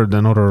much better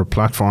than other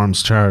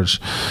platforms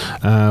charge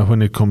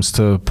when it comes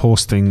to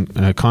posting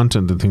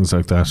content and things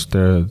like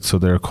that. So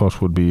their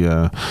cut would be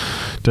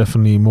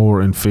definitely more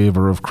in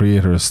favour of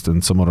creators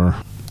than some other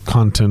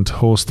content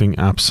hosting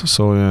apps.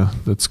 So yeah,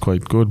 that's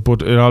quite good.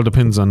 But it all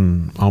depends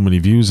on how many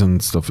views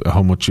and stuff,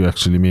 how much you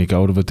actually make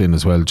out of it then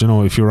as well. Do you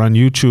know, if you're on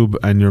YouTube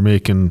and you're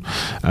making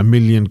 £1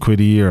 million a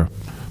year,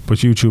 but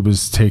YouTube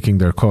is taking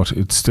their cut.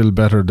 It's still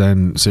better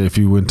than, say, if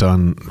you went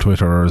on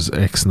Twitter, or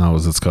X now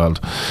as it's called,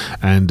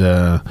 and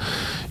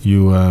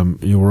you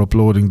were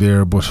uploading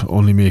there but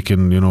only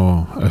making,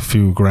 a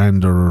few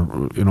grand or,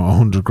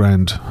 100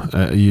 grand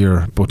a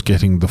year, but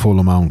getting the full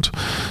amount.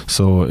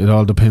 So it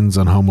all depends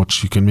on how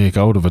much you can make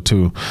out of it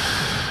too.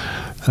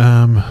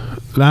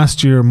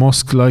 Last year,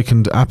 Musk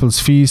likened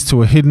Apple's fees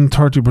to a hidden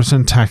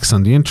 30% tax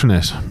on the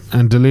internet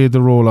and delayed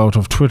the rollout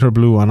of Twitter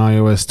Blue on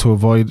iOS to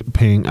avoid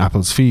paying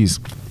Apple's fees.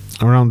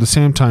 Around the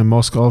same time,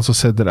 Musk also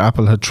said that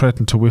Apple had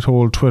threatened to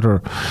withhold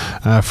Twitter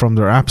from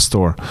their App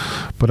Store.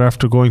 But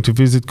after going to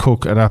visit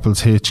Cook at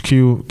Apple's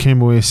HQ,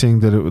 came away saying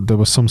that there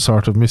was some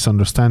sort of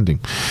misunderstanding.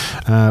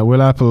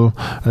 Will Apple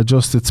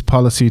adjust its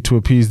policy to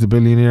appease the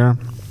billionaire?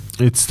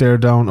 It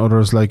stared down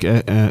others like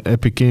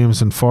Epic Games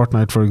and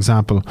Fortnite, for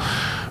example,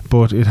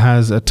 but it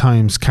has at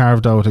times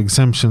carved out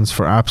exemptions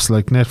for apps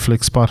like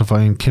Netflix,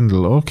 Spotify and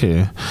Kindle.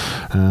 Okay,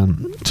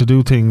 to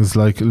do things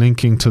like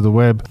linking to the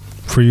web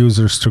for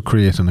users to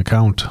create an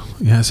account.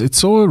 Yes, it's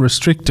so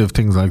restrictive,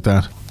 things like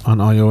that, on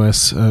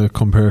iOS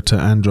compared to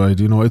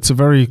Android. It's a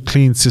very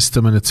clean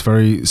system and it's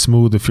very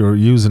smooth if you're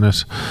using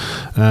it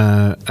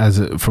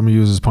from a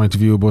user's point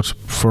of view, but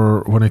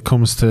for when it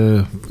comes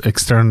to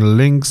external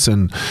links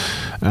and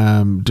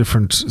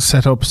different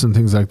setups and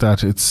things like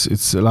that,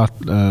 it's a lot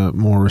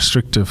more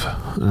restrictive.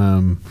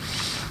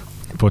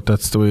 But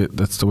that's the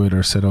way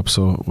they're set up.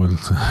 So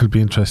it'll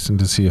be interesting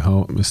to see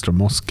how Mr.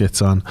 Musk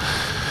gets on.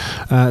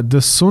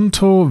 The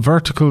Sunto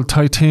Vertical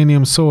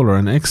Titanium Solar,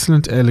 an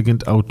excellent,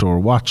 elegant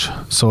outdoor watch.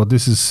 So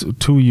this is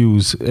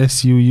 2U's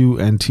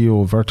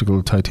SUUNTO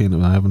Vertical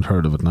Titanium. I haven't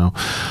heard of it now.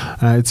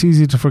 It's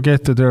easy to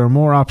forget that there are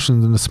more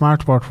options in the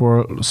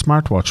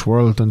smartwatch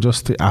world than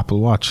just the Apple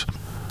Watch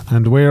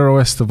and Wear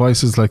OS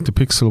devices like the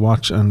Pixel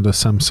Watch and the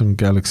Samsung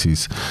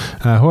Galaxies.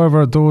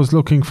 However, those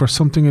looking for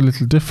something a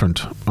little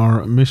different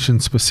or mission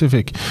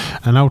specific,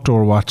 an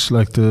outdoor watch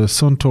like the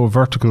Sunto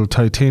Vertical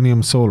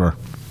Titanium Solar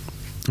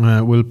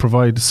will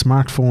provide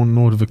smartphone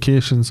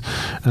notifications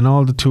and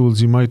all the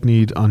tools you might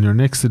need on your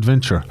next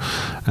adventure,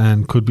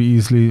 and could be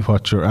easily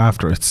what you're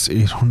after. It's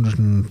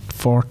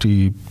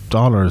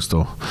 $840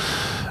 though.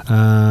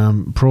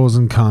 Pros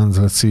and cons,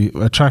 let's see.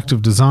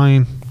 Attractive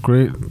design,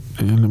 great.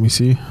 Let me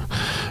see.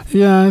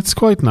 Yeah, it's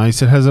quite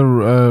nice. It has a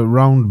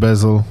round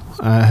bezel.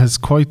 Has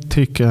quite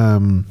thick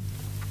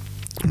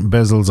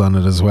bezels on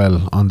it as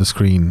well on the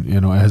screen.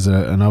 It has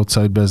an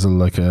outside bezel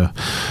like a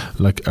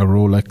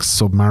Rolex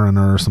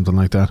Submariner or something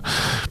like that,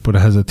 but it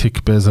has a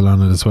thick bezel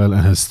on it as well,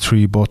 and has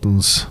 3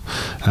 buttons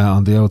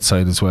on the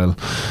outside as well.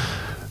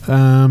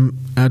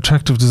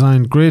 Attractive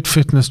design, great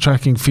fitness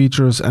tracking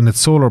features, and it's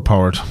solar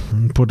powered,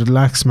 but it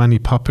lacks many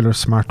popular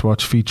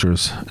smartwatch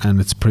features, and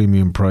it's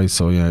premium price.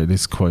 So yeah, it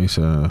is quite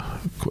it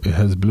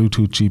has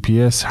Bluetooth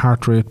GPS,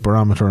 heart rate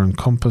barometer and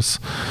compass,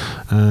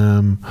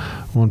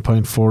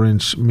 1.4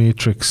 inch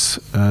matrix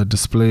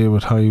display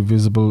with high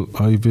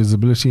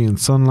visibility in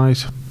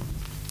sunlight.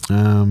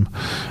 It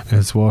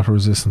has water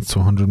resistance to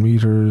 100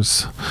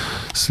 meters,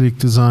 sleek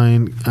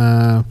design.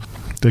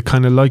 They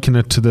kind of liken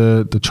it to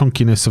the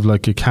chunkiness of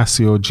like a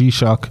Casio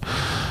G-Shock.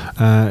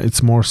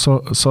 It's more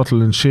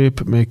subtle in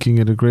shape, making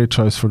it a great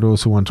choice for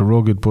those who want a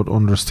rugged but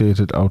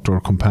understated outdoor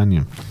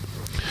companion.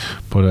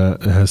 But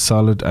it has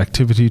solid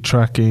activity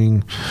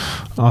tracking,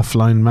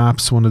 offline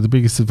maps. One of the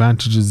biggest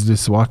advantages of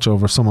this watch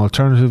over some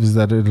alternatives is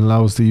that it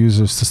allows the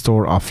users to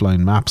store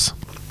offline maps.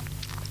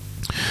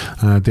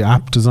 The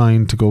app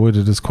design to go with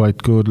it is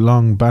quite good.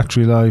 Long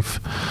battery life,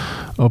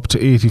 up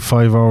to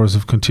 85 hours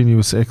of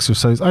continuous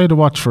exercise. I had a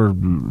watch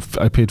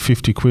I paid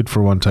 £50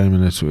 for one time,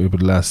 and it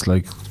would last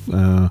like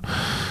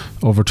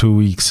over 2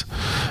 weeks.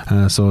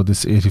 So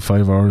this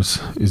 85 hours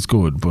is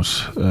good, but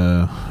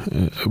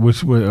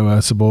with I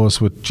suppose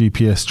with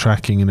GPS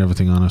tracking and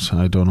everything on it,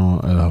 I don't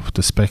know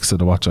the specs of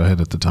the watch I had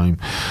at the time.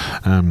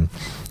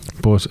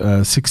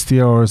 But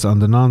 60 hours on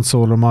the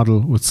non-solar model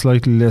with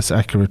slightly less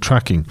accurate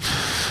tracking.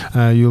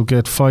 You'll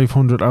get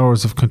 500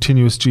 hours of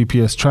continuous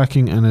GPS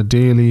tracking, and in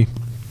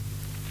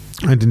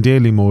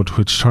daily mode,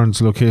 which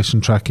turns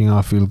location tracking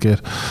off, you'll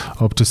get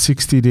up to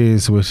 60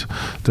 days with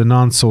the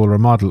non-solar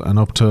model and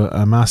up to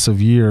a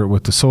massive year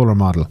with the solar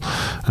model.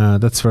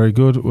 That's very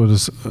good.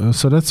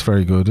 So that's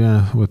very good,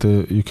 yeah.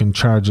 You can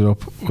charge it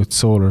up with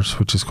solars,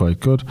 which is quite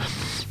good.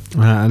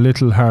 A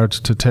little hard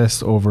to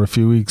test over a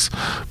few weeks,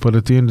 but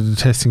at the end of the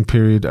testing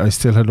period I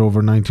still had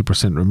over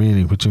 90%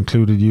 remaining, which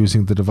included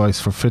using the device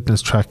for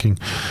fitness tracking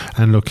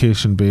and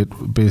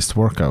location-based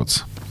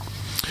workouts.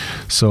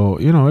 So,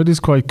 it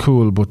is quite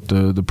cool, but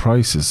the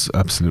price is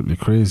absolutely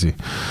crazy.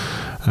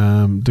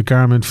 The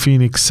Garmin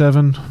Fenix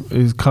 7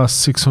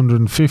 costs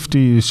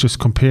 $650. It's just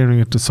comparing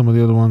it to some of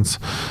the other ones.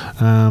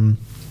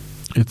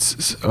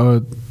 It's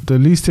the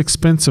least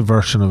expensive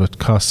version of it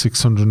costs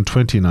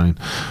 $629,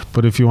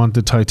 but if you want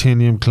the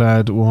titanium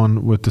clad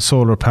one with the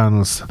solar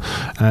panels,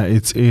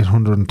 it's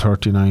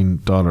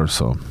 $839.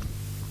 So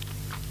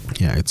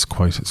yeah, it's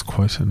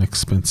quite an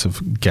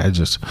expensive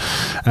gadget.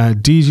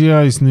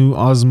 DJI's new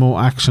Osmo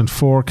Action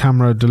 4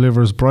 camera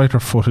delivers brighter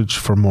footage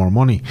for more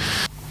money.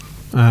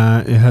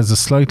 It has a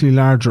slightly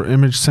larger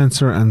image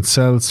sensor and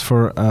sells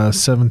for a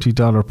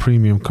 $70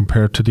 premium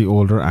compared to the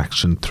older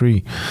Action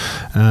 3.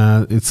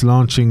 It's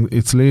launching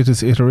its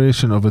latest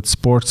iteration of its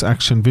sports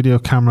action video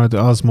camera, the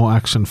Osmo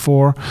Action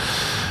 4,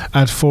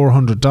 at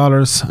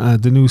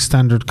 $400. The new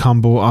standard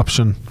combo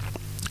option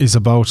is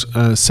about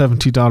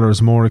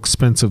 $70 more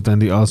expensive than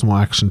the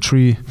Osmo Action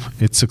 3.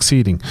 It's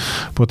succeeding,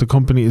 but the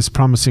company is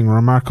promising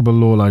remarkable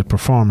low-light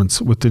performance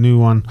with the new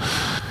one,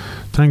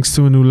 thanks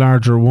to a new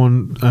larger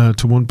 1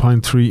 to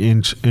 1.3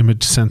 inch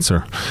image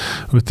sensor.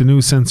 With the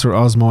new sensor,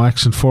 Osmo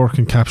Action 4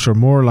 can capture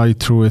more light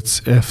through its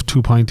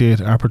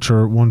f2.8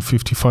 aperture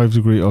 155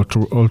 degree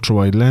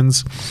ultra-wide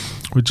lens,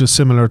 which is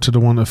similar to the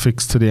one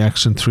affixed to the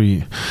Action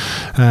 3.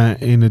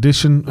 In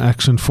addition,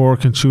 Action 4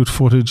 can shoot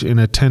footage in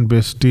a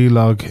 10-bit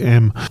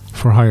D-Log-M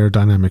for higher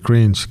dynamic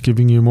range,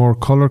 giving you more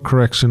color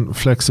correction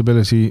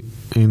flexibility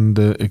in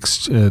the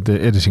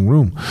editing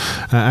room.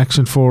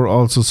 Action 4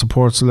 also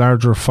supports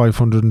larger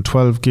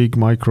 512 gig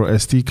micro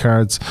SD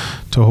cards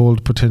to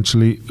hold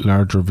potentially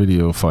larger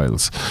video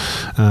files.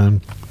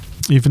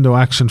 Even though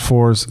Action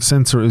 4's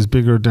sensor is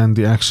bigger than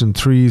the Action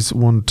 3's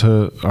 1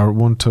 to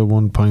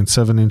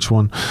 1.7 inch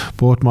one,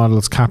 both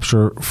models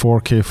capture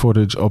 4K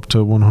footage up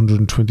to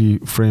 120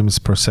 frames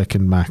per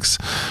second max.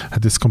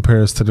 This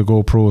compares to the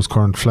GoPro's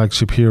current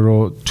flagship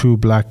Hero 2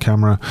 Black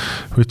camera,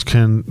 which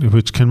can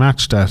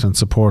match that and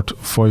support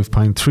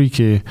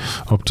 5.3K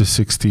up to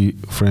 60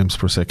 frames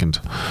per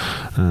second.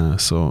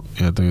 So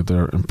yeah,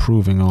 they're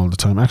improving all the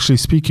time. Actually,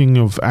 speaking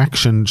of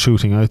action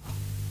shooting, I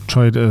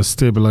tried a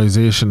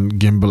stabilization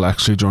gimbal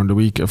actually during the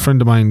week. A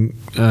friend of mine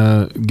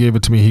gave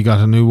it to me. He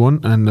got a new one,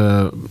 and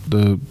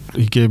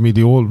he gave me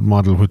the old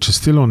model, which is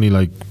still only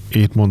like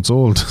 8 months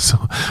old. So,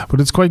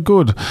 but it's quite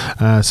good.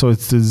 So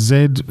it's the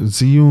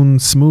Zhiyun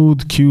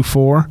Smooth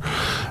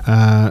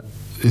Q4.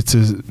 It's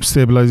a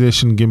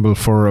stabilization gimbal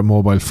for a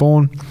mobile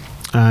phone.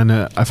 And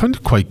I find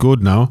it quite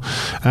good now.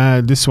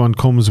 This one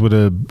comes with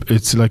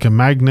it's like a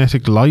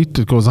magnetic light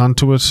that goes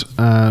onto it,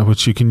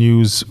 which you can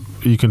use.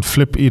 You can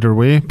flip either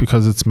way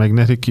because it's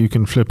magnetic. You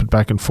can flip it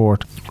back and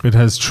forth. It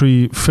has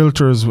 3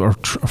 filters or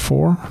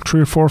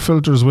 3 or 4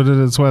 filters with it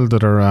as well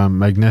that are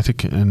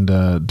magnetic,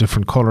 and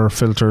different color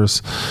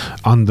filters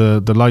on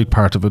the light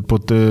part of it.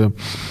 But the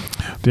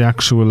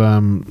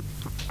actual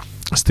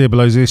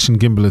stabilization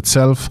gimbal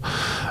itself,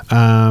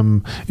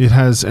 it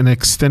has an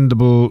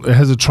extendable, it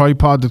has a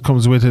tripod that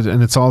comes with it,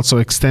 and it's also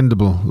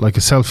extendable like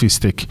a selfie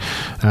stick,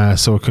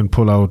 so it can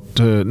pull out,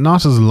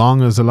 not as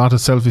long as a lot of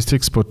selfie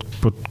sticks, but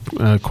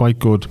quite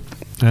good.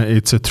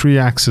 It's a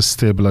 3-axis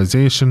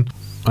stabilization.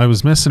 I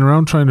was messing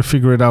around trying to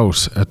figure it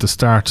out at the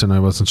start, and I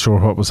wasn't sure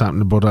what was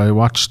happening, but I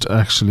watched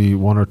actually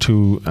 1 or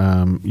 2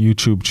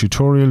 YouTube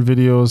tutorial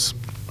videos,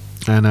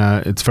 and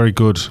it's very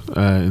good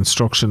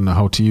instruction on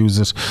how to use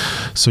it.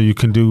 So you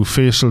can do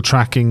facial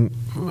tracking,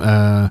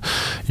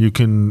 you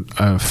can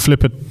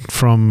flip it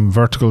from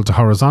vertical to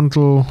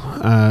horizontal,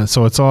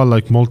 so it's all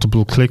like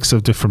multiple clicks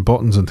of different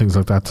buttons and things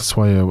like that. That's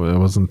why I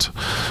wasn't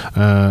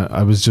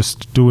I was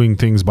just doing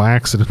things by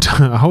accident.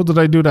 How did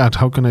I do that?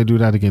 How can I do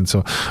that again?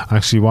 So I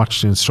actually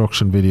watched the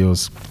instruction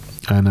videos.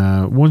 And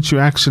once you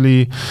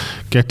actually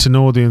get to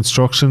know the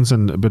instructions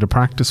and a bit of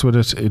practice with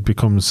it, it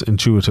becomes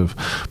intuitive.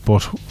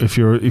 But if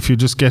you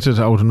just get it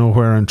out of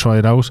nowhere and try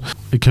it out,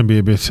 it can be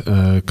a bit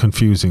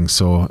confusing.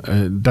 So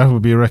that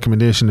would be a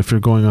recommendation if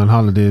you're going on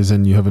holidays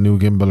and you have a new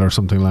gimbal or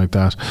something like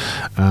that.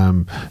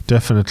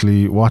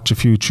 Definitely watch a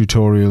few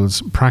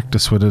tutorials,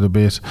 practice with it a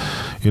bit,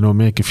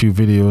 make a few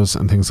videos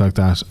and things like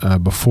that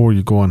before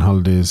you go on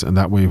holidays, and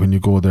that way when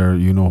you go there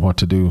you know what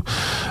to do.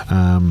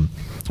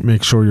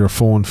 Make sure your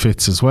phone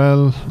fits as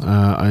well.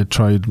 I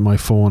tried my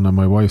phone and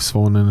my wife's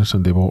phone in it,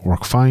 and they both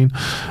work fine.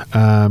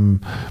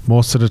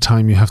 Most of the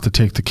time you have to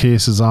take the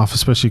cases off,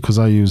 especially because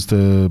I use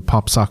the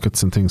pop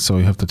sockets and things, so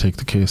you have to take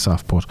the case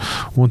off. But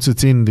once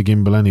it's in the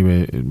gimbal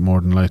anyway,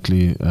 more than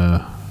likely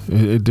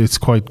it's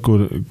quite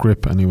good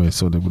grip anyway,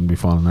 so they wouldn't be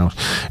falling out.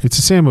 It's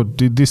the same,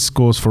 this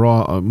goes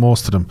for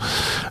most of them,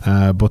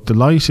 but the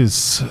light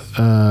is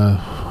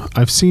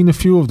I've seen a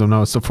few of them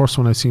now. It's the first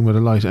one I've seen with a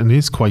light, and it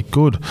is quite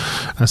good.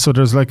 So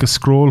there's like a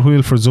scroll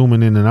wheel for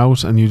zooming in and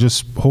out, and you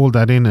just hold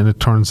that in and it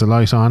turns the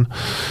light on,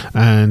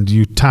 and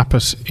you tap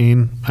it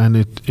in and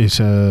it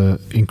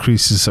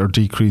increases or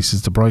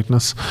decreases the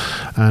brightness,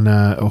 and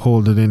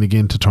hold it in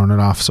again to turn it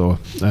off. So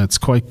it's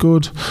quite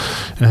good.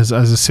 As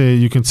I say,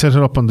 you can set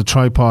it up on the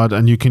tripod,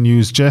 and you can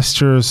use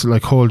gestures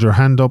like hold your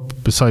hand up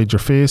beside your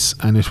face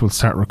and it will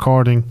start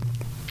recording,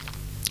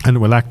 and it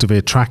will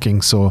activate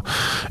tracking. So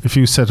if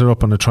you set it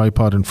up on a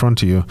tripod in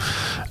front of you,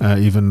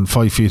 even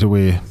 5 feet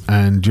away,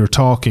 and you're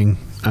talking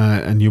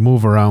and you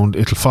move around,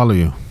 it'll follow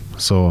you.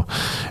 So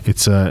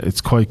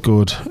it's quite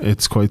good.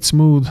 It's quite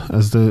smooth,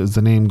 as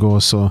the name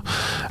goes. So,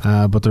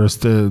 but there's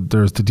the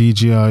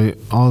DJI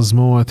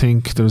Osmo. I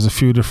think there's a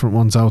few different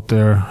ones out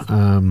there.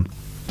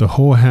 The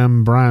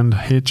Hohem brand,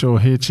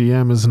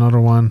 HOHEM is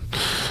another one.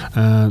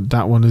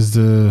 That one is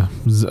the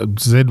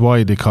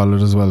ZY, they call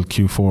it as well,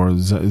 Q4,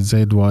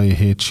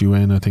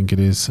 ZYHUN I think it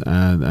is,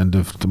 and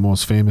the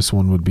most famous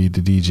one would be the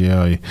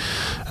DJI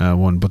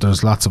one, but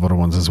there's lots of other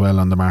ones as well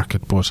on the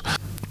market. But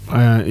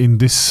in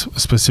this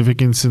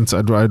specific instance,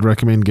 I'd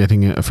recommend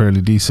getting a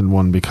fairly decent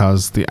one,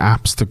 because the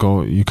apps to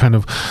go, you kind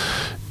of,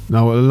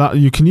 now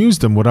you can use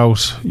them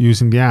without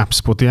using the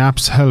apps, but the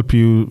apps help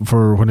you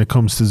for when it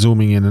comes to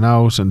zooming in and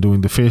out and doing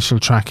the facial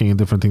tracking and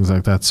different things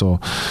like that. So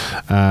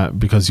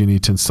because you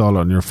need to install it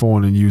on your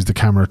phone and use the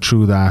camera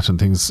through that and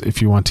things,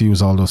 if you want to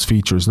use all those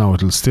features. Now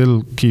it'll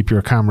still keep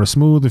your camera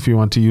smooth if you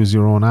want to use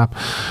your own app,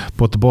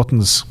 but the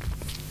buttons,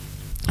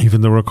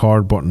 even the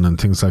record button and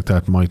things like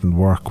that, mightn't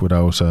work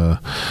without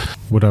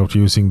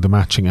using the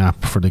matching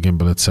app for the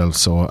gimbal itself.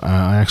 So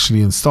I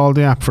actually installed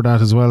the app for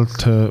that as well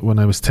when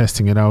I was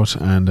testing it out,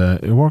 and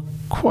it worked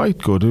quite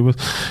good.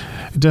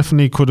 It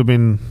definitely could have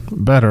been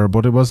better,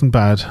 but it wasn't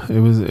bad. It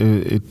was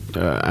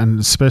and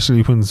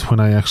especially when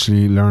I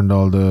actually learned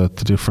all the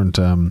different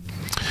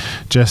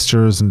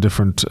gestures and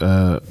different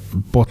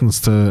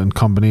buttons and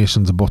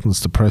combinations of buttons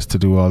to press to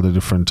do all the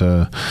different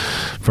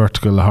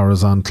vertical,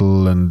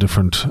 horizontal, and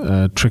different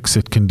tricks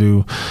it can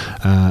do,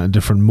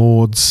 different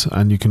modes,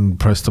 and you can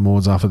press the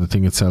modes off of the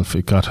thing itself.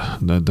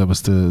 That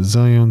was the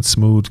Zion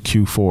Smooth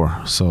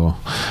Q4. So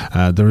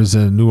there is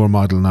a newer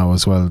model now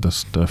as well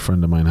that a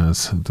friend of mine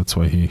has. That's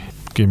why he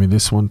gave me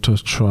this one to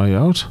try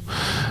out.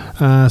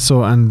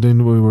 And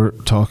then we were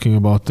talking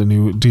about the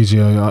new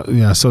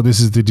DJI. So this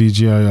is the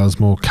DJI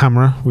Osmo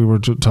camera we were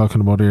talking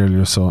about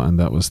earlier. And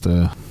that was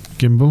the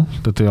gimbal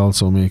that they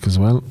also make as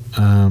well.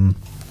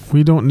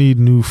 We don't need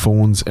new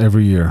phones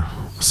every year.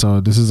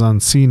 So this is on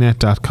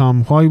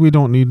cnet.com. Why we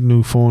don't need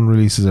new phone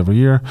releases every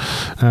year.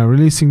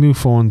 Releasing new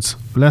phones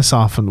less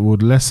often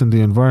would lessen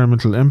the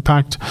environmental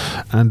impact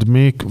and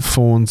make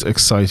phones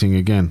exciting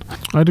again.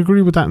 I'd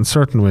agree with that in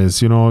certain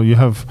ways. You know, you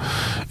have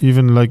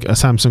even like a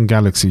Samsung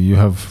Galaxy, you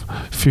have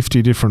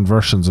 50 different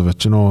versions of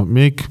it. You know,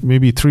 make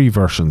maybe 3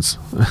 versions.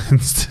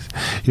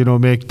 You know,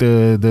 make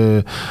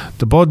the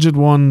budget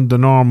one, the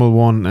normal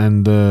one,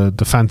 and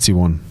the fancy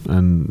one,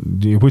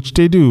 and which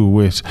they do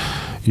with,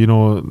 you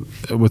know,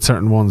 with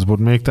certain ones, but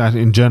make that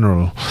in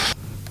general.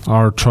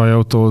 Or try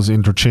out those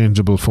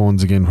interchangeable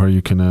phones again, where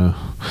you can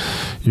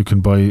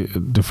buy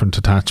different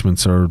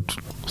attachments or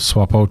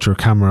swap out your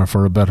camera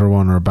for a better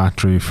one or a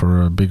battery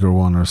for a bigger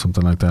one or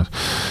something like that.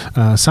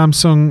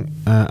 Samsung,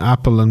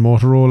 Apple and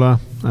Motorola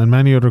and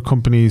many other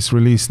companies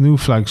release new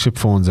flagship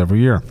phones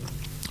every year.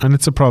 And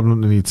it's a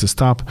problem that needs to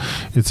stop.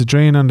 It's a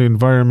drain on the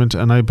environment,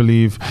 and I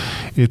believe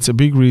it's a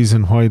big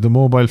reason why the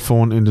mobile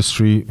phone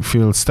industry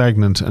feels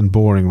stagnant and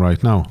boring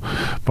right now.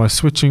 By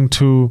switching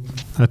to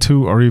a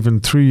 2 or even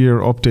 3 year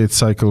update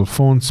cycle,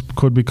 phones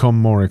could become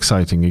more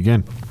exciting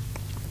again.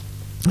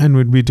 And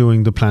we'd be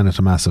doing the planet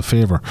a massive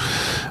favour.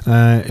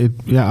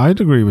 I'd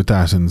agree with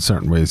that in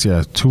certain ways.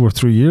 2 or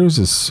 3 years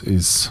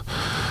is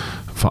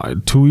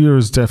 2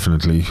 years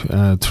definitely.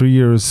 3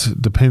 years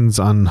depends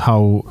on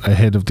how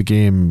ahead of the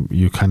game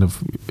you kind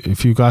of,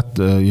 if you got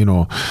the, you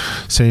know,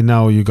 say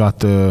now you got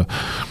the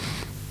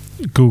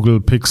Google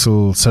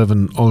Pixel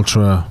 7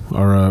 Ultra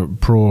or a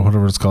Pro,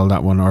 whatever it's called,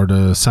 that one, or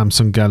the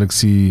Samsung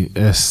Galaxy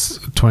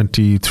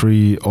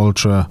S23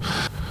 Ultra,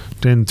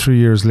 then 3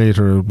 years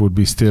later it would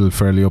be still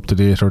fairly up to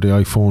date, or the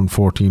iPhone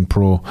 14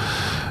 Pro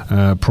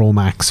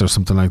Max or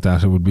something like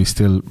that, it would be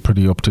still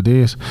pretty up to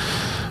date.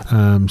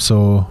 I'd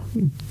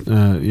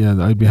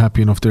be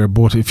happy enough there.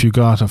 But if you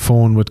got a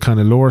phone with kind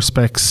of lower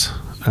specs,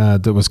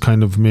 that was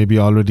kind of maybe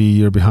already a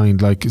year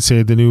behind, like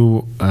say the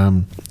new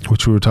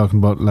which we were talking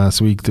about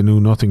last week, the new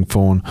Nothing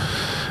phone,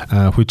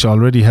 which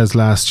already has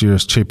last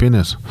year's chip in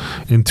it.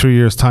 In 3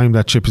 years time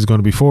that chip is going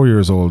to be 4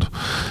 years old,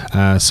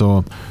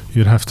 so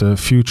you'd have to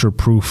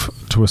future-proof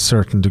to a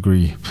certain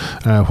degree.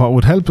 What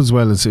would help as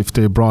well is if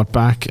they brought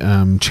back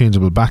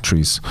changeable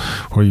batteries,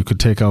 where you could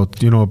take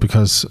out, you know,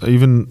 because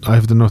even I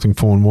have the Nothing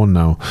Phone 1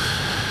 now,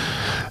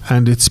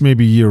 and it's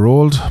maybe a year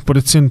old, but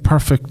it's in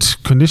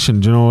perfect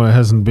condition. You know, it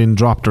hasn't been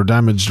dropped or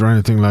damaged or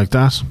anything like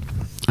that.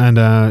 And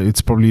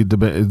it's probably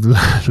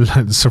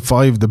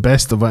survived the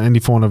best of any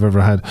phone I've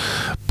ever had.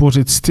 But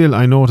it's still,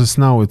 I notice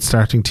now it's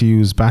starting to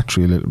use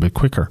battery a little bit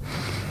quicker.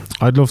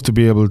 I'd love to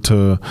be able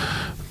to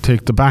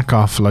take the back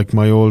off, like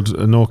my old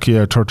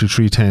Nokia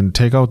 3310,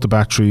 take out the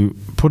battery,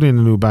 put in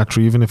a new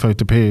battery, even if I had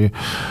to pay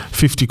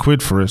 50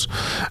 quid for it,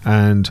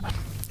 and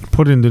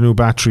put in the new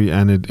battery,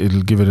 and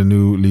it'll give it a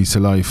new lease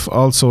of life.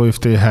 Also, if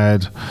they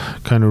had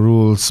kind of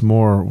rules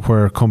more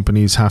where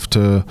companies have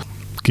to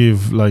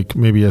give like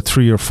maybe a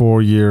 3 or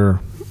 4 year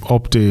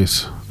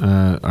update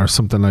or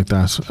something like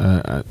that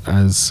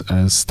as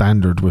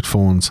standard with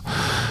phones.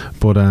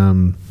 But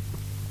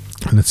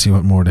Let's see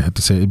what more they had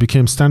to say. It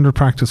became standard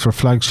practice for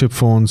flagship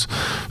phones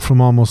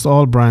from almost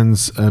all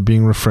brands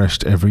being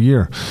refreshed every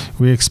year.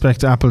 We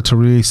expect Apple to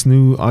release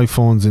new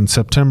iPhones in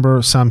September,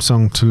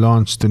 Samsung to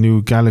launch the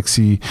new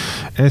Galaxy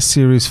S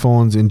series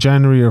phones in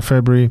January or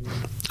February,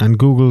 and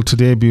Google to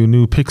debut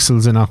new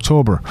Pixels in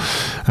October.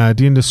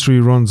 The industry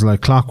runs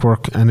like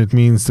clockwork, and it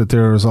means that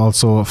there is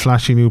also a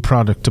flashy new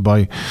product to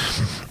buy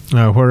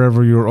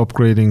wherever you're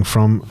upgrading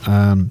from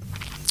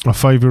a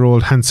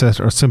 5-year-old handset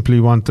or simply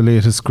want the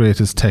latest,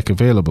 greatest tech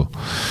available.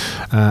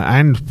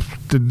 And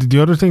the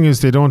other thing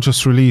is they don't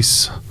just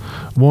release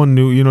one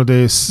new,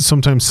 they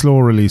sometimes slow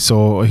release.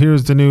 So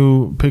here's the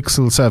new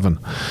Pixel 7.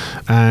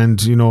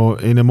 And,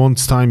 in a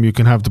month's time you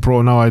can have the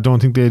Pro. Now, I don't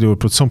think they do it,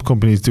 but some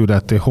companies do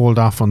that. They hold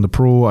off on the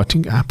Pro. I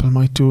think Apple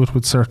might do it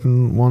with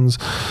certain ones,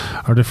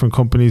 or different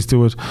companies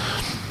do it.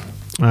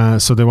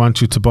 So they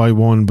want you to buy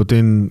one, but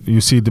then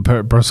you see the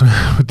person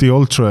with the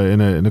Ultra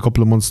in a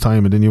couple of months'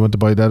 time, and then you want to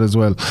buy that as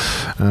well.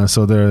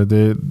 So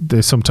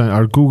they sometimes,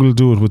 or Google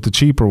do it with the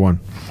cheaper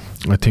one.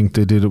 I think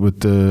they did it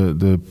with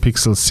the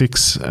Pixel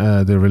 6.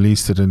 They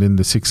released it, and then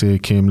the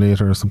 6A came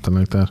later or something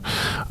like that.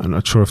 I'm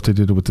not sure if they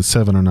did it with the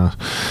 7 or not.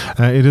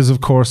 It is,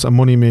 of course, a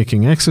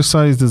money-making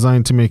exercise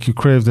designed to make you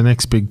crave the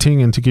next big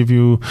thing and to give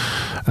you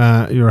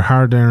your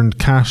hard-earned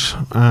cash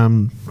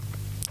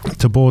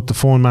to both the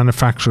phone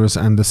manufacturers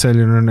and the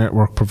cellular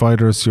network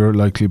providers you're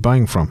likely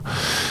buying from.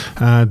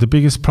 The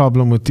biggest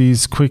problem with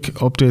these quick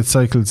update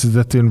cycles is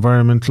that the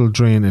environmental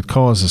drain it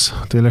causes.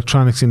 The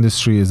electronics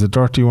industry is a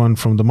dirty one,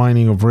 from the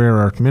mining of rare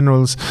earth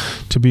minerals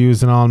to be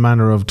used in all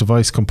manner of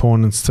device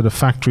components, to the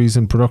factories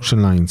and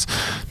production lines,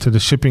 to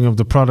the shipping of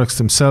the products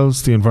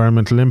themselves. The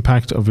environmental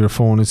impact of your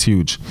phone is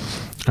huge.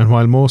 And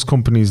while most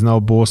companies now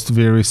boast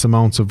various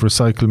amounts of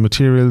recycled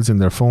materials in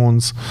their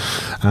phones,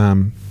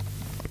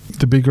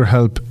 the bigger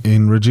help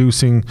in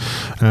reducing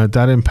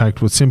that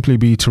impact would simply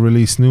be to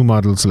release new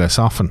models less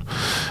often.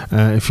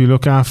 If you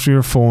look after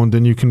your phone,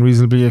 then you can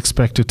reasonably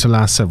expect it to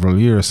last several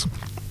years.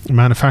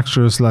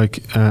 Manufacturers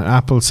like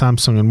Apple,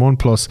 Samsung and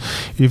OnePlus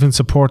even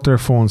support their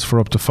phones for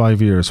up to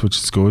 5 years, which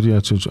is good,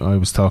 which I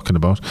was talking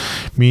about,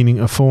 meaning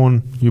a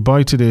phone you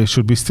buy today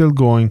should be still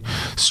going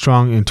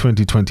strong in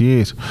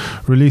 2028.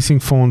 Releasing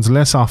phones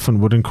less often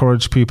would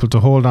encourage people to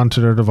hold on to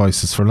their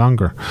devices for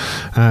longer,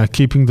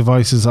 keeping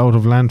devices out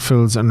of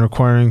landfills and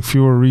requiring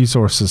fewer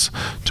resources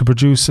to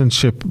produce and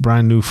ship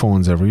brand new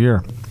phones every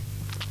year.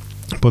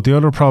 But the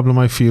other problem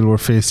I feel we're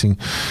facing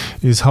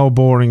is how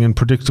boring and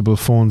predictable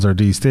phones are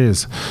these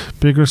days.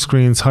 Bigger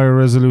screens, higher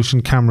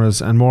resolution cameras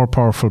and more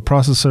powerful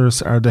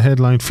processors are the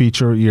headline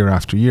feature year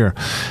after year,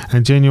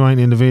 and genuine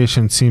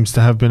innovation seems to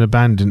have been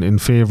abandoned in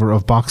favour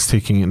of box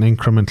ticking and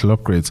incremental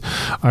upgrades.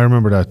 I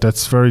remember that.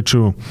 That's very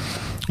true.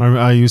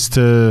 I used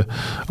to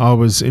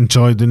always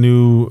enjoy the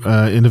new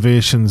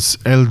innovations.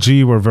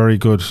 LG were very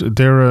good.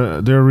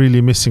 They're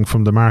really missing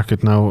from the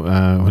market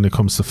now when it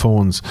comes to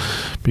phones,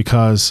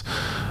 because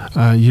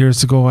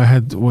years ago I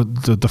had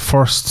the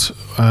first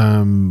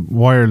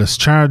wireless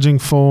charging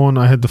phone.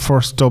 I had the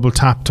first double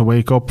tap to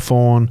wake up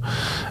phone.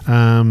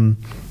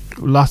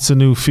 Lots of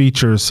new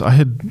features. I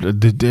had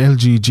the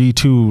LG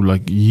G2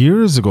 like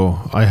years ago.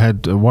 I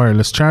had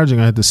wireless charging.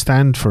 I had the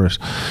stand for it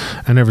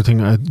and everything.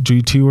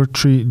 G2 or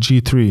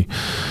G3,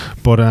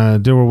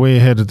 but they were way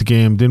ahead of the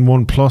game. Then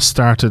OnePlus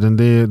started, and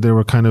they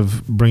were kind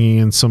of bringing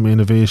in some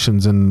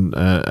innovations and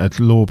at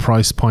low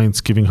price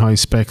points, giving high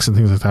specs and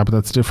things like that. But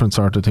that's a different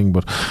sort of thing.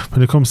 But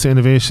when it comes to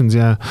innovations,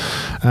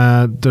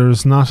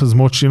 there's not as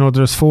much.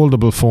 There's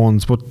foldable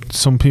phones, but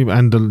some people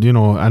and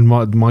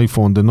my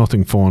phone, the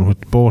Nothing phone,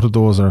 with both of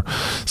those are,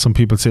 some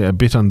people say, a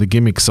bit on the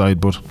gimmick side,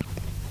 but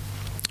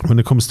when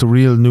it comes to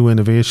real new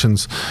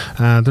innovations,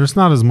 there's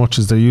not as much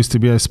as there used to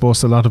be. I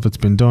suppose a lot of it's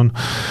been done.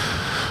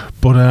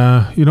 But,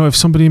 if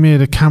somebody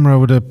made a camera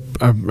with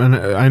and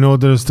I know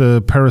there's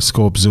the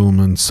periscope zoom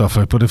and stuff,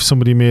 but if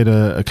somebody made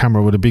a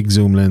camera with a big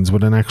zoom lens,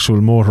 with an actual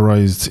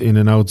motorized in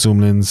and out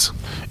zoom lens,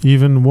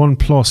 even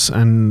OnePlus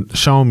and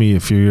Xiaomi a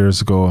few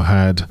years ago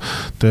had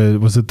the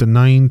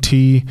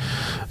 9T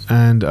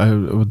and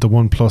the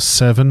OnePlus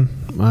 7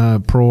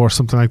 Pro or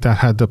something like that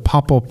had the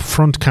pop-up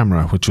front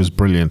camera, which was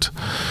brilliant.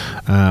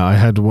 I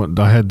had the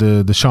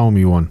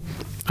Xiaomi one,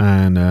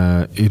 and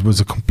it was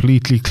a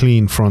completely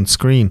clean front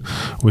screen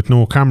with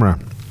no camera.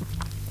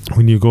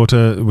 When you put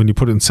it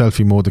in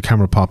selfie mode, the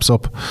camera pops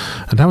up,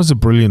 and that was a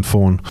brilliant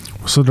phone.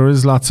 So there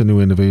is lots of new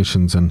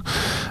innovations, and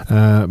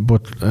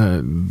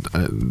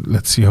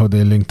let's see how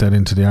they link that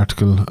into the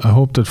article. I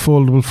hope that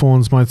foldable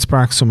phones might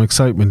spark some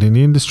excitement in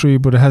the industry,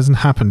 but it hasn't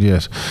happened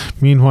yet.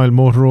 Meanwhile,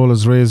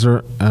 Motorola's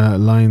Razr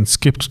line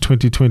skipped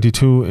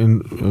 2022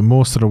 in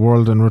most of the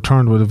world and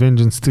returned with a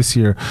vengeance this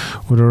year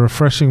with a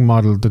refreshing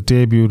model that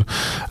debuted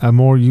a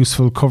more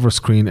useful cover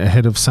screen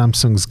ahead of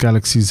Samsung's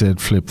Galaxy Z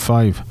Flip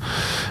 5.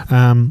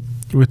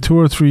 With 2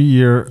 or 3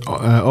 year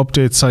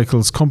update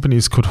cycles,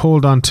 companies could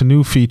hold on to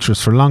new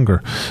features for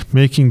longer,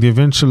 making the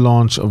eventual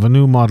launch of a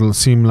new model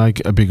seem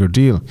like a bigger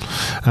deal.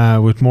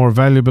 With more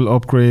valuable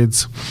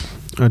upgrades,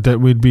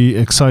 that we'd be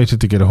excited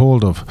to get a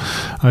hold of.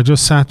 I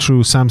just sat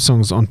through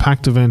Samsung's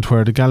Unpacked event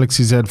where the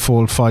Galaxy Z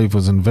Fold 5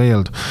 was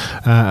unveiled,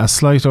 a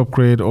slight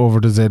upgrade over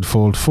the Z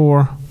Fold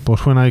 4.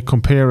 But when I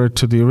compare it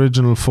to the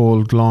original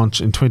Fold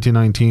launch in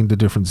 2019, the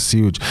difference is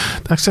huge.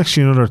 That's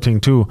actually another thing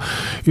too.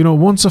 You know,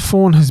 once a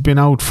phone has been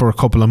out for a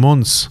couple of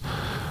months,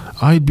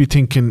 I'd be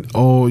thinking,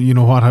 oh, you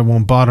know what, I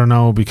won't bother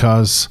now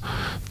because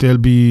they'll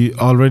be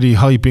already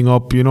hyping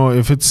up. You know,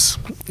 if it's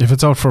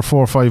out for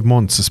 4 or 5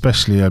 months,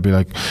 especially, I'd be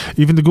like,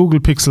 even the Google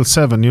Pixel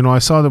 7, you know, I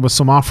saw there was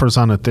some offers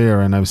on it there,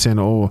 and I was saying,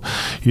 oh,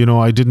 you know,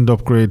 I didn't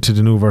upgrade to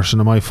the new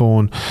version of my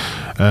phone.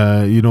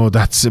 You know,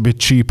 that's a bit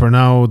cheaper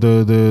now,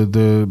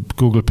 the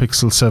Google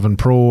Pixel 7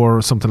 Pro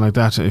or something like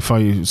that. If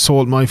I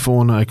sold my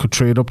phone, I could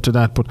trade up to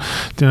that. But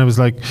then I was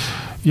like,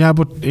 yeah,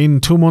 but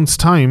in 2 months'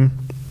 time,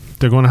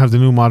 they're going to have the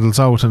new models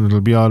out and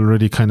it'll be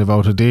already kind of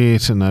out of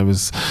date. And I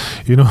was,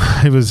 you know,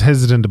 I was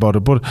hesitant about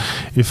it. But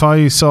if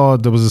I saw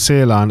there was a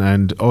sale on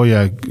and, oh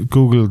yeah,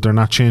 Google, they're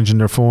not changing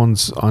their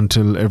phones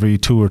until every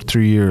 2 or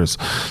 3 years.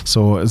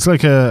 So it's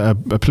like a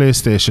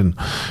PlayStation.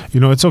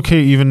 You know, it's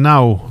okay even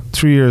now,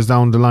 3 years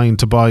down the line,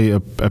 to buy a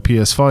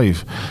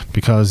PS5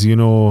 because, you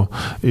know,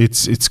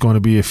 it's going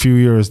to be a few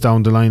years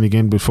down the line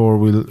again before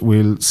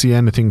we'll see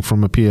anything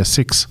from a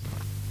PS6.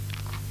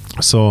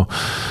 So,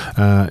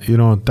 you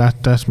know,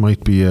 that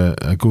might be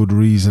a good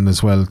reason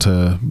as well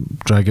to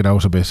drag it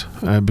out a bit,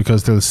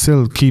 because they'll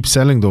still keep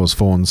selling those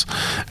phones,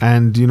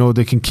 and you know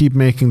they can keep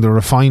making the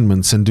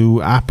refinements and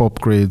do app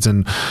upgrades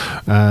and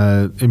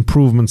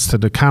improvements to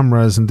the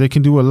cameras, and they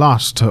can do a lot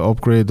to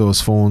upgrade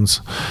those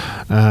phones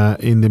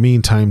in the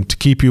meantime to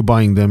keep you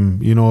buying them.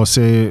 You know,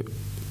 say,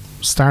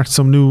 start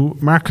some new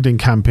marketing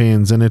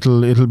campaigns and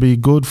it'll be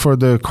good for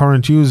the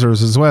current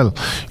users as well.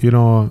 You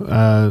know,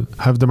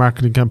 have the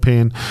marketing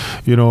campaign,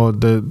 you know,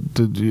 the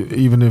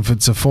even if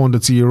it's a phone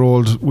that's a year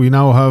old, we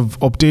now have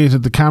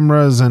updated the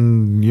cameras,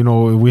 and you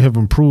know we have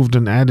improved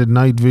and added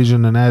night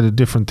vision and added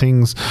different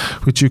things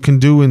which you can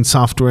do in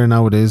software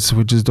nowadays,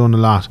 which is done a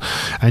lot,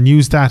 and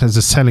use that as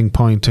a selling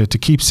point to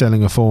keep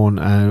selling a phone,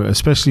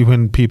 especially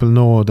when people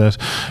know that,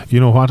 you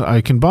know what, I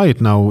can buy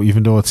it now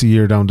even though it's a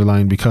year down the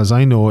line because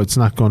I know it's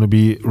not going to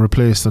be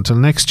replaced until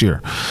next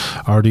year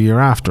or the year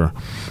after.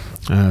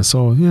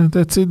 So yeah,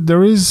 that's it.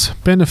 There is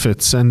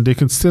benefits, and they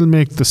can still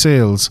make the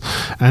sales,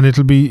 and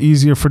it'll be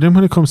easier for them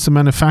when it comes to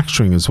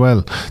manufacturing as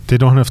well. They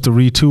don't have to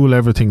retool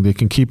everything. They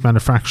can keep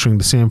manufacturing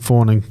the same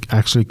phone and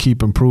actually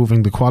keep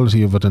improving the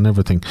quality of it and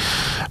everything.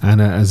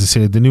 And as I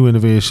said, the new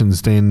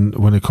innovations then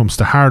when it comes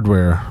to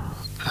hardware,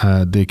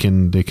 they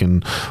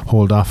can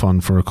hold off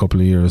on for a couple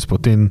of years,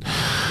 but then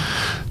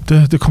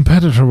the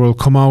competitor will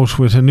come out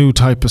with a new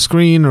type of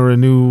screen or a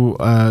new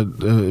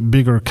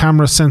bigger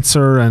camera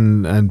sensor,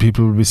 and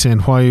people will be saying,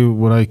 why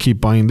would I keep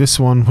buying this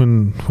one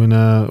when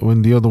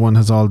the other one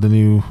has all the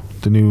new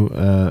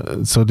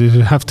so did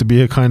it have to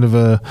be a kind of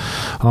a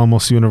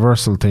almost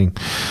universal thing.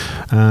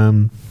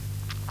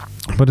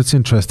 But it's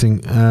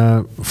interesting.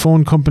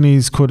 Phone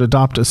companies could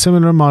adopt a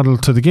similar model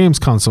to the games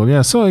console.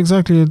 Yeah, so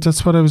exactly,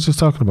 that's what I was just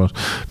talking about.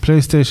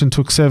 PlayStation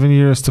took 7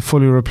 years to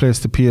fully replace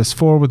the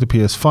PS4 with the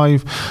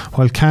PS5,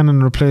 while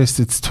Canon replaced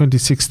its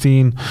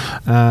 2016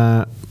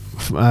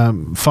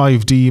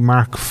 5D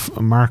Mark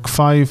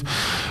 5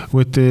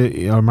 with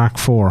the Mark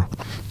 4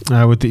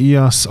 with the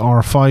EOS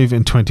R5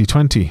 in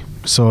 2020.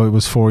 So it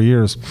was 4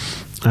 years.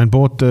 And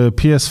both the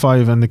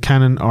PS5 and the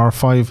Canon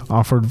R5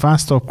 offered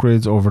vast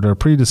upgrades over their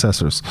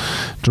predecessors,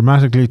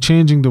 dramatically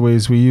changing the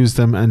ways we use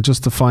them and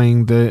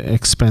justifying the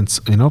expense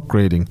in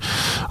upgrading.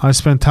 I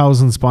spent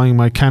thousands buying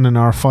my Canon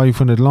R5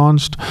 when it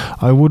launched.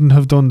 I wouldn't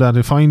have done that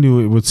if I knew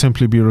it would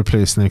simply be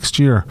replaced next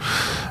year.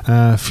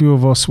 Few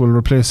of us will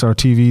replace our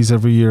TVs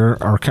every year.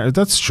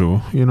 That's true.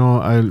 You know,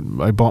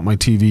 I bought my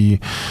TV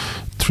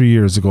 3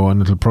 years ago,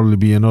 and it'll probably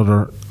be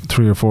another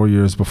 3 or 4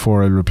 years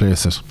before I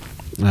replace it.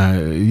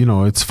 You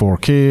know, it's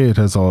 4K, it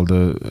has all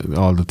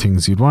the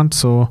things you'd want,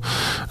 so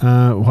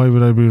why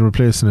would I be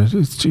replacing it?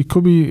 It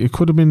could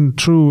have been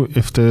true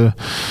if it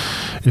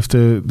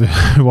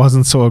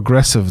wasn't so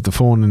aggressive, the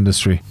phone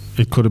industry.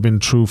 It could have been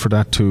true for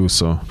that too.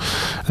 So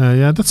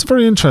yeah, that's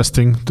very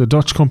interesting. The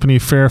Dutch company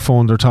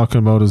Fairphone, they're talking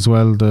about as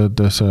well, that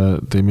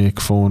they make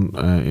phone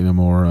in a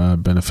more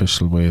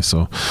beneficial way.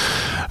 So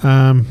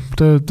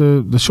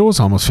the show's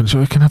almost finished.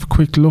 I can have a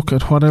quick look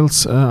at what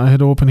else I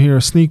had open here.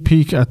 A sneak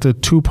peek at the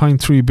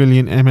 2.3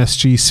 billion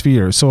MSG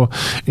Sphere. So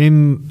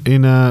in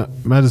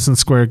Madison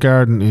Square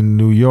Garden in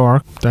New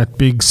York, that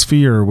big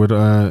sphere with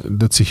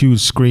that's a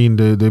huge screen.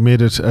 They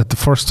made it at the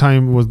first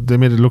time they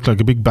made it look like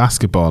a big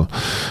basketball.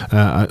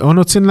 Oh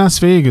no, it's in Las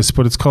Vegas,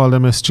 but it's called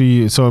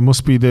MSG, so it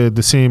must be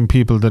the same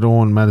people that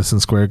own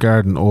Madison Square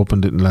Garden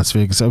opened it in Las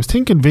Vegas. I was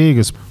thinking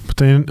Vegas, but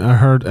then I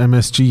heard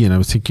MSG and I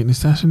was thinking,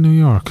 is that in New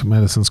York?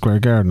 Madison Square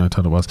Garden, I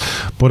thought it was.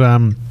 But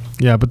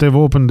yeah, but they've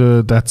opened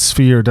that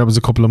sphere. That was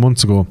a couple of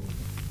months ago.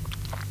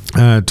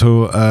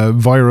 To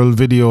viral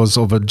videos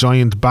of a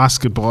giant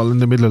basketball in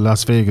the middle of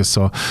Las Vegas.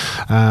 So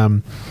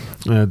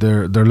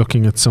they're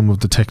looking at some of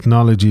the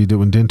technology that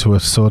went into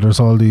it. So there's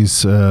all these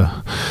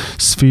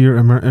sphere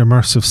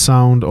immersive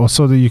sound,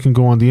 so that you can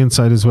go on the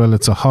inside as well.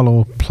 It's a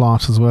hollow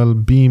plot as well,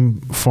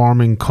 beam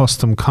forming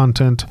custom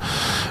content.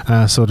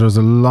 So there's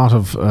a lot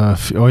of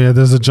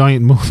there's a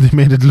giant moon. They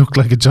made it look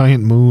like a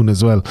giant moon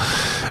as well.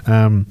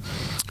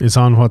 Is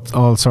on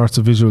all sorts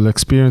of visual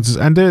experiences,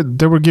 and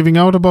they were giving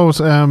out about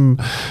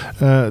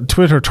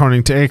Twitter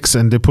turning to X,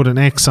 and they put an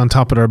X on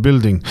top of their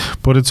building,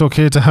 but it's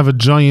okay to have a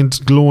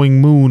giant glowing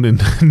moon in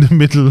the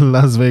middle of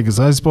Las Vegas.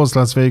 I suppose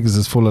Las Vegas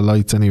is full of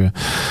lights anyway.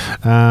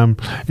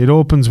 It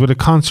opens with a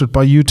concert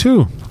by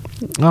U2.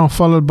 Now,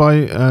 followed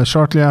by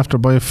shortly after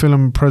by a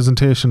film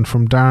presentation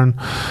from Darren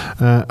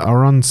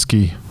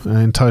Aronofsky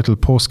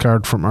entitled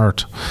 "Postcard from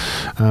Earth."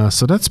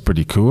 So that's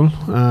pretty cool.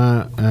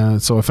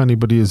 So if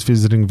anybody is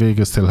visiting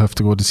Vegas, they'll have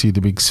to go to see the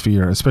big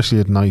sphere, especially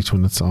at night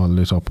when it's all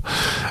lit up.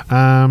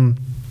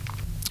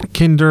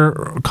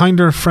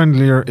 Kinder,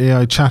 friendlier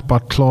AI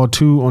chatbot Claude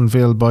 2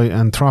 unveiled by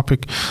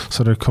Anthropic.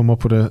 So they've come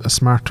up with a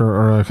smarter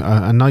or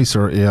a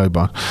nicer AI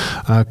bot.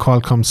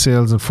 Qualcomm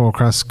sales and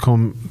forecasts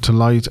come to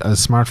light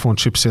as smartphone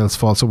chip sales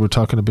fall. So we were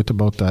talking a bit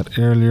about that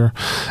earlier.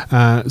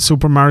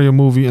 Super Mario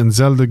movie and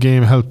Zelda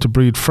game helped to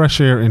breathe fresh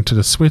air into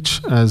the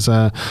Switch as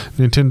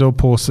Nintendo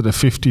posted a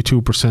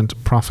 52%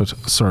 profit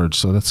surge.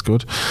 So that's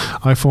good.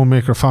 iPhone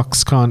maker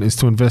Foxconn is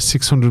to invest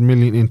 $600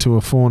 million into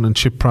a phone and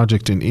chip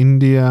project in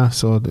India.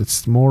 So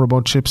it's more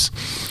about chips.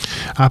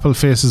 Apple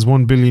faces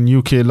 $1 billion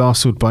UK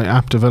lawsuit by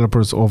app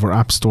developers over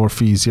App Store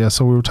fees. Yeah,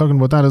 so we were talking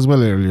about that as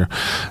well earlier.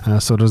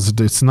 So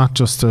it's not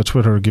just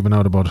Twitter giving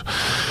out about it.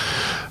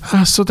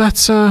 So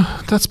that's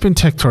been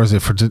Tech Thursday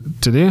for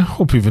today.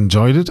 Hope you've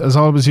enjoyed it. As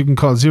always, you can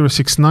call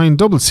 069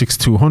 66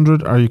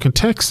 200, or you can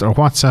text or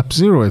WhatsApp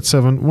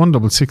 087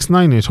 166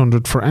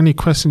 9800 for any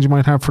questions you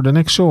might have for the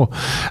next show.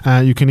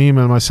 You can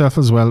email myself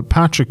as well,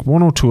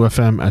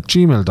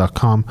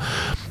 patrick102fm@gmail.com.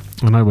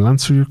 and I will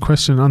answer your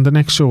question on the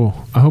next show.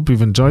 I hope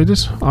you've enjoyed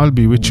it. I'll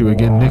be with you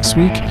again next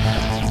week.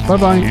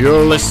 Bye-bye.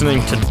 You're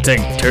listening to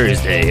Tech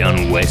Thursday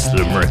on West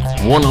Limerick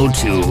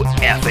 102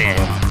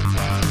 FM.